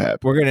something new happen.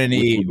 We're gonna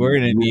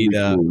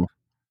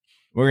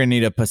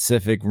need a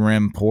Pacific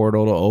Rim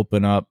portal to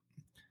open up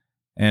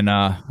and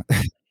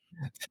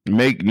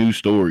make new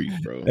stories,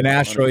 bro. An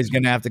asteroid's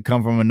gonna have to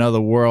come from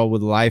another world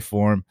with life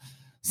form.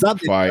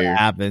 Something's gonna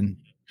happen.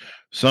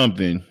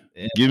 Something.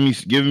 Yeah. Give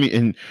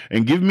me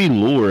and give me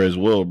lore as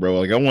well, bro.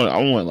 Like I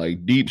want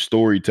like deep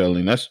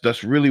storytelling.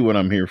 That's really what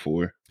I'm here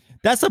for.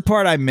 That's the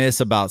part I miss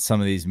about some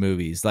of these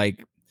movies.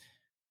 Like,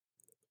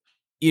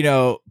 you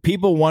know,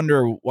 people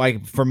wonder,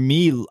 like, for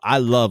me, I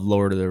love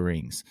Lord of the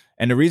Rings.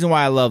 And the reason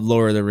why I love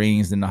Lord of the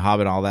Rings and The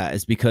Hobbit and all that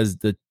is because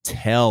the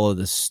tell of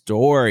the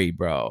story,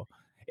 bro.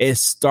 It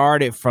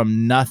started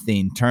from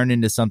nothing, turned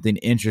into something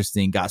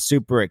interesting, got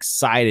super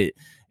excited,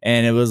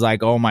 and it was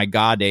like, oh my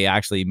God, they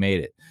actually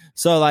made it.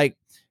 So, like,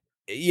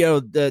 you know,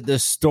 the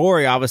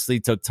story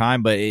obviously took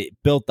time, but it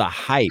built the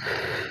hype.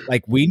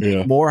 Like, we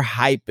need more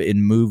hype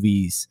in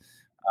movies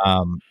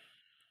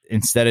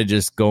instead of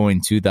just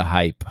going to the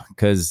hype,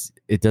 because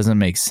it doesn't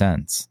make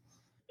sense.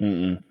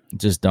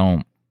 Just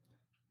don't.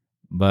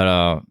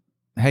 But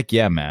heck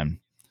yeah, man,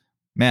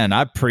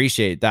 I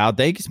appreciate that.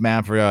 Thanks,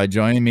 man, for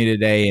joining me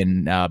today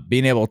and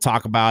being able to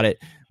talk about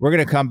it. We're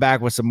gonna come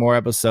back with some more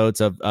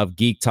episodes of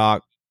Geek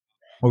Talk,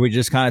 where we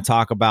just kind of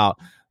talk about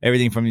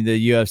everything from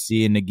the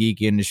UFC and the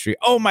geek industry.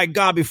 Oh my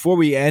God, before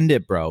we end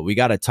it, bro, we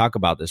got to talk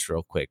about this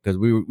real quick, because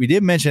we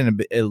did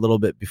mention a little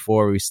bit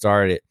before we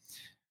started.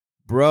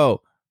 Bro,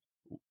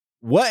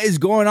 what is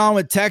going on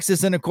with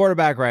Texas and the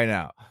quarterback right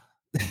now?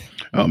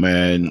 Oh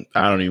man,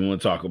 I don't even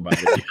want to talk about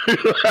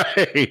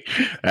it.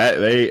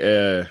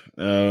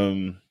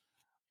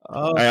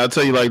 I'll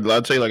tell you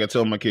like I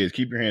tell my kids,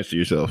 keep your hands to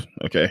yourself.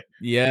 Okay.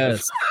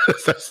 Yes.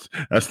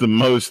 That's the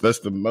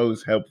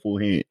most helpful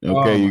hint.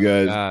 Okay, you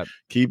guys,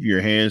 keep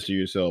your hands to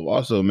yourself.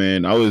 Also,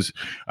 man,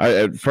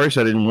 at first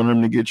I didn't want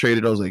him to get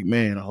traded. I was like,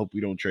 man, I hope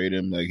we don't trade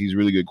him. Like, he's a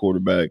really good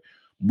quarterback.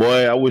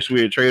 Boy, I wish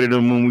we had traded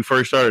him when we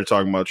first started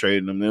talking about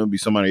trading him. Then it'll be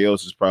somebody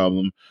else's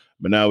problem.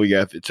 But now we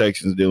got the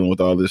Texans dealing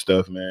with all this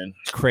stuff, man.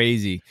 It's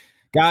crazy.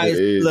 Guys,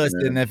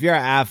 listen, man. If you're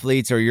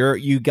athletes or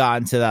you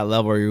gotten to that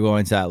level or you're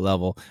going to that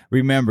level,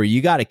 remember,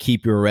 you got to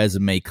keep your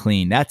resume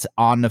clean. That's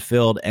on the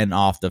field and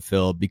off the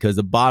field, because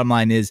the bottom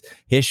line is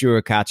history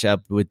will catch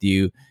up with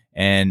you.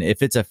 And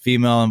if it's a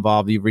female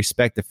involved, you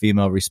respect the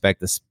female,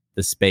 respect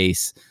the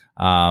space.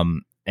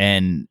 And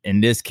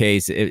in this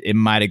case, it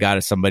might have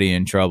got somebody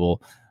in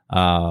trouble,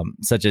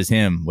 such as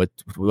him with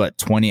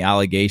 20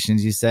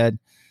 allegations, you said?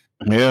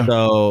 Yeah.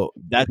 So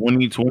that's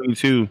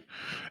 2022.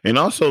 And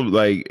also,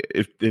 like,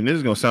 and this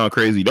is gonna sound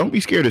crazy, don't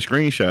be scared of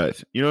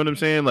screenshots. You know what I'm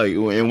saying? Like,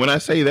 and when I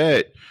say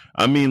that,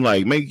 I mean,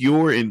 like, make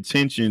your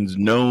intentions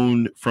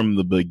known from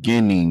the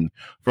beginning.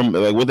 From,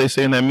 like, what they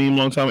say in that meme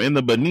long time, in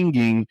the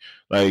beginning.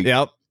 Like,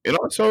 yep. And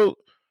also,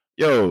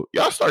 y'all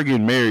start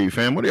getting married,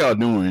 fam. What are y'all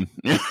doing?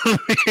 You know what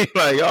I mean?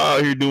 Like, y'all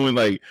out here doing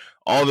like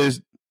all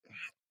this.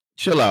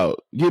 Chill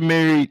out, get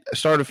married,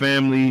 start a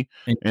family,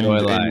 and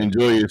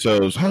enjoy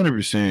yourselves.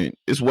 100%.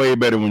 It's way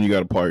better when you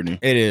got a partner.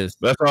 It is.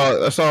 That's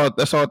all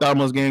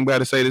Damos Gang got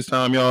to say this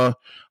time, y'all.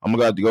 I'm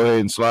gonna have to go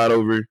ahead and slide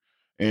over,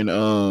 and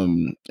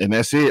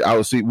that's it.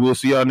 We'll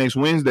see y'all next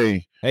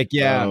Wednesday. Heck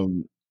yeah.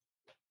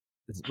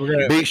 We're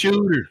gonna big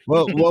shooter.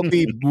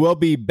 We'll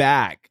be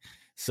back.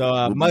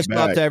 So much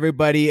love to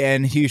everybody,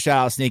 and huge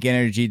shout out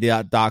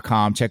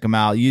sneakenergy.com. Check them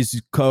out.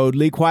 Use code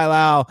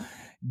LeeQuaiLao.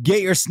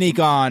 Get your sneak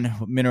on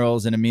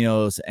minerals and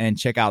aminos, and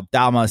check out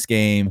Damas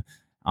Game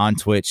on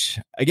Twitch.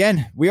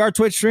 Again, we are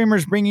Twitch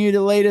streamers bringing you the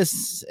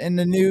latest in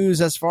the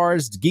news as far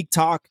as geek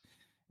talk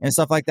and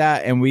stuff like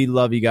that. And we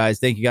love you guys.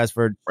 Thank you guys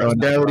for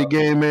down with the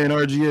game, man.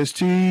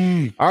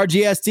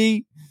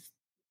 RGST.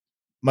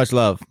 Much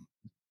love.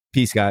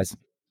 Peace, guys.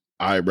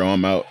 All right, bro.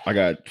 I'm out. I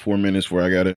got 4 minutes where I got it.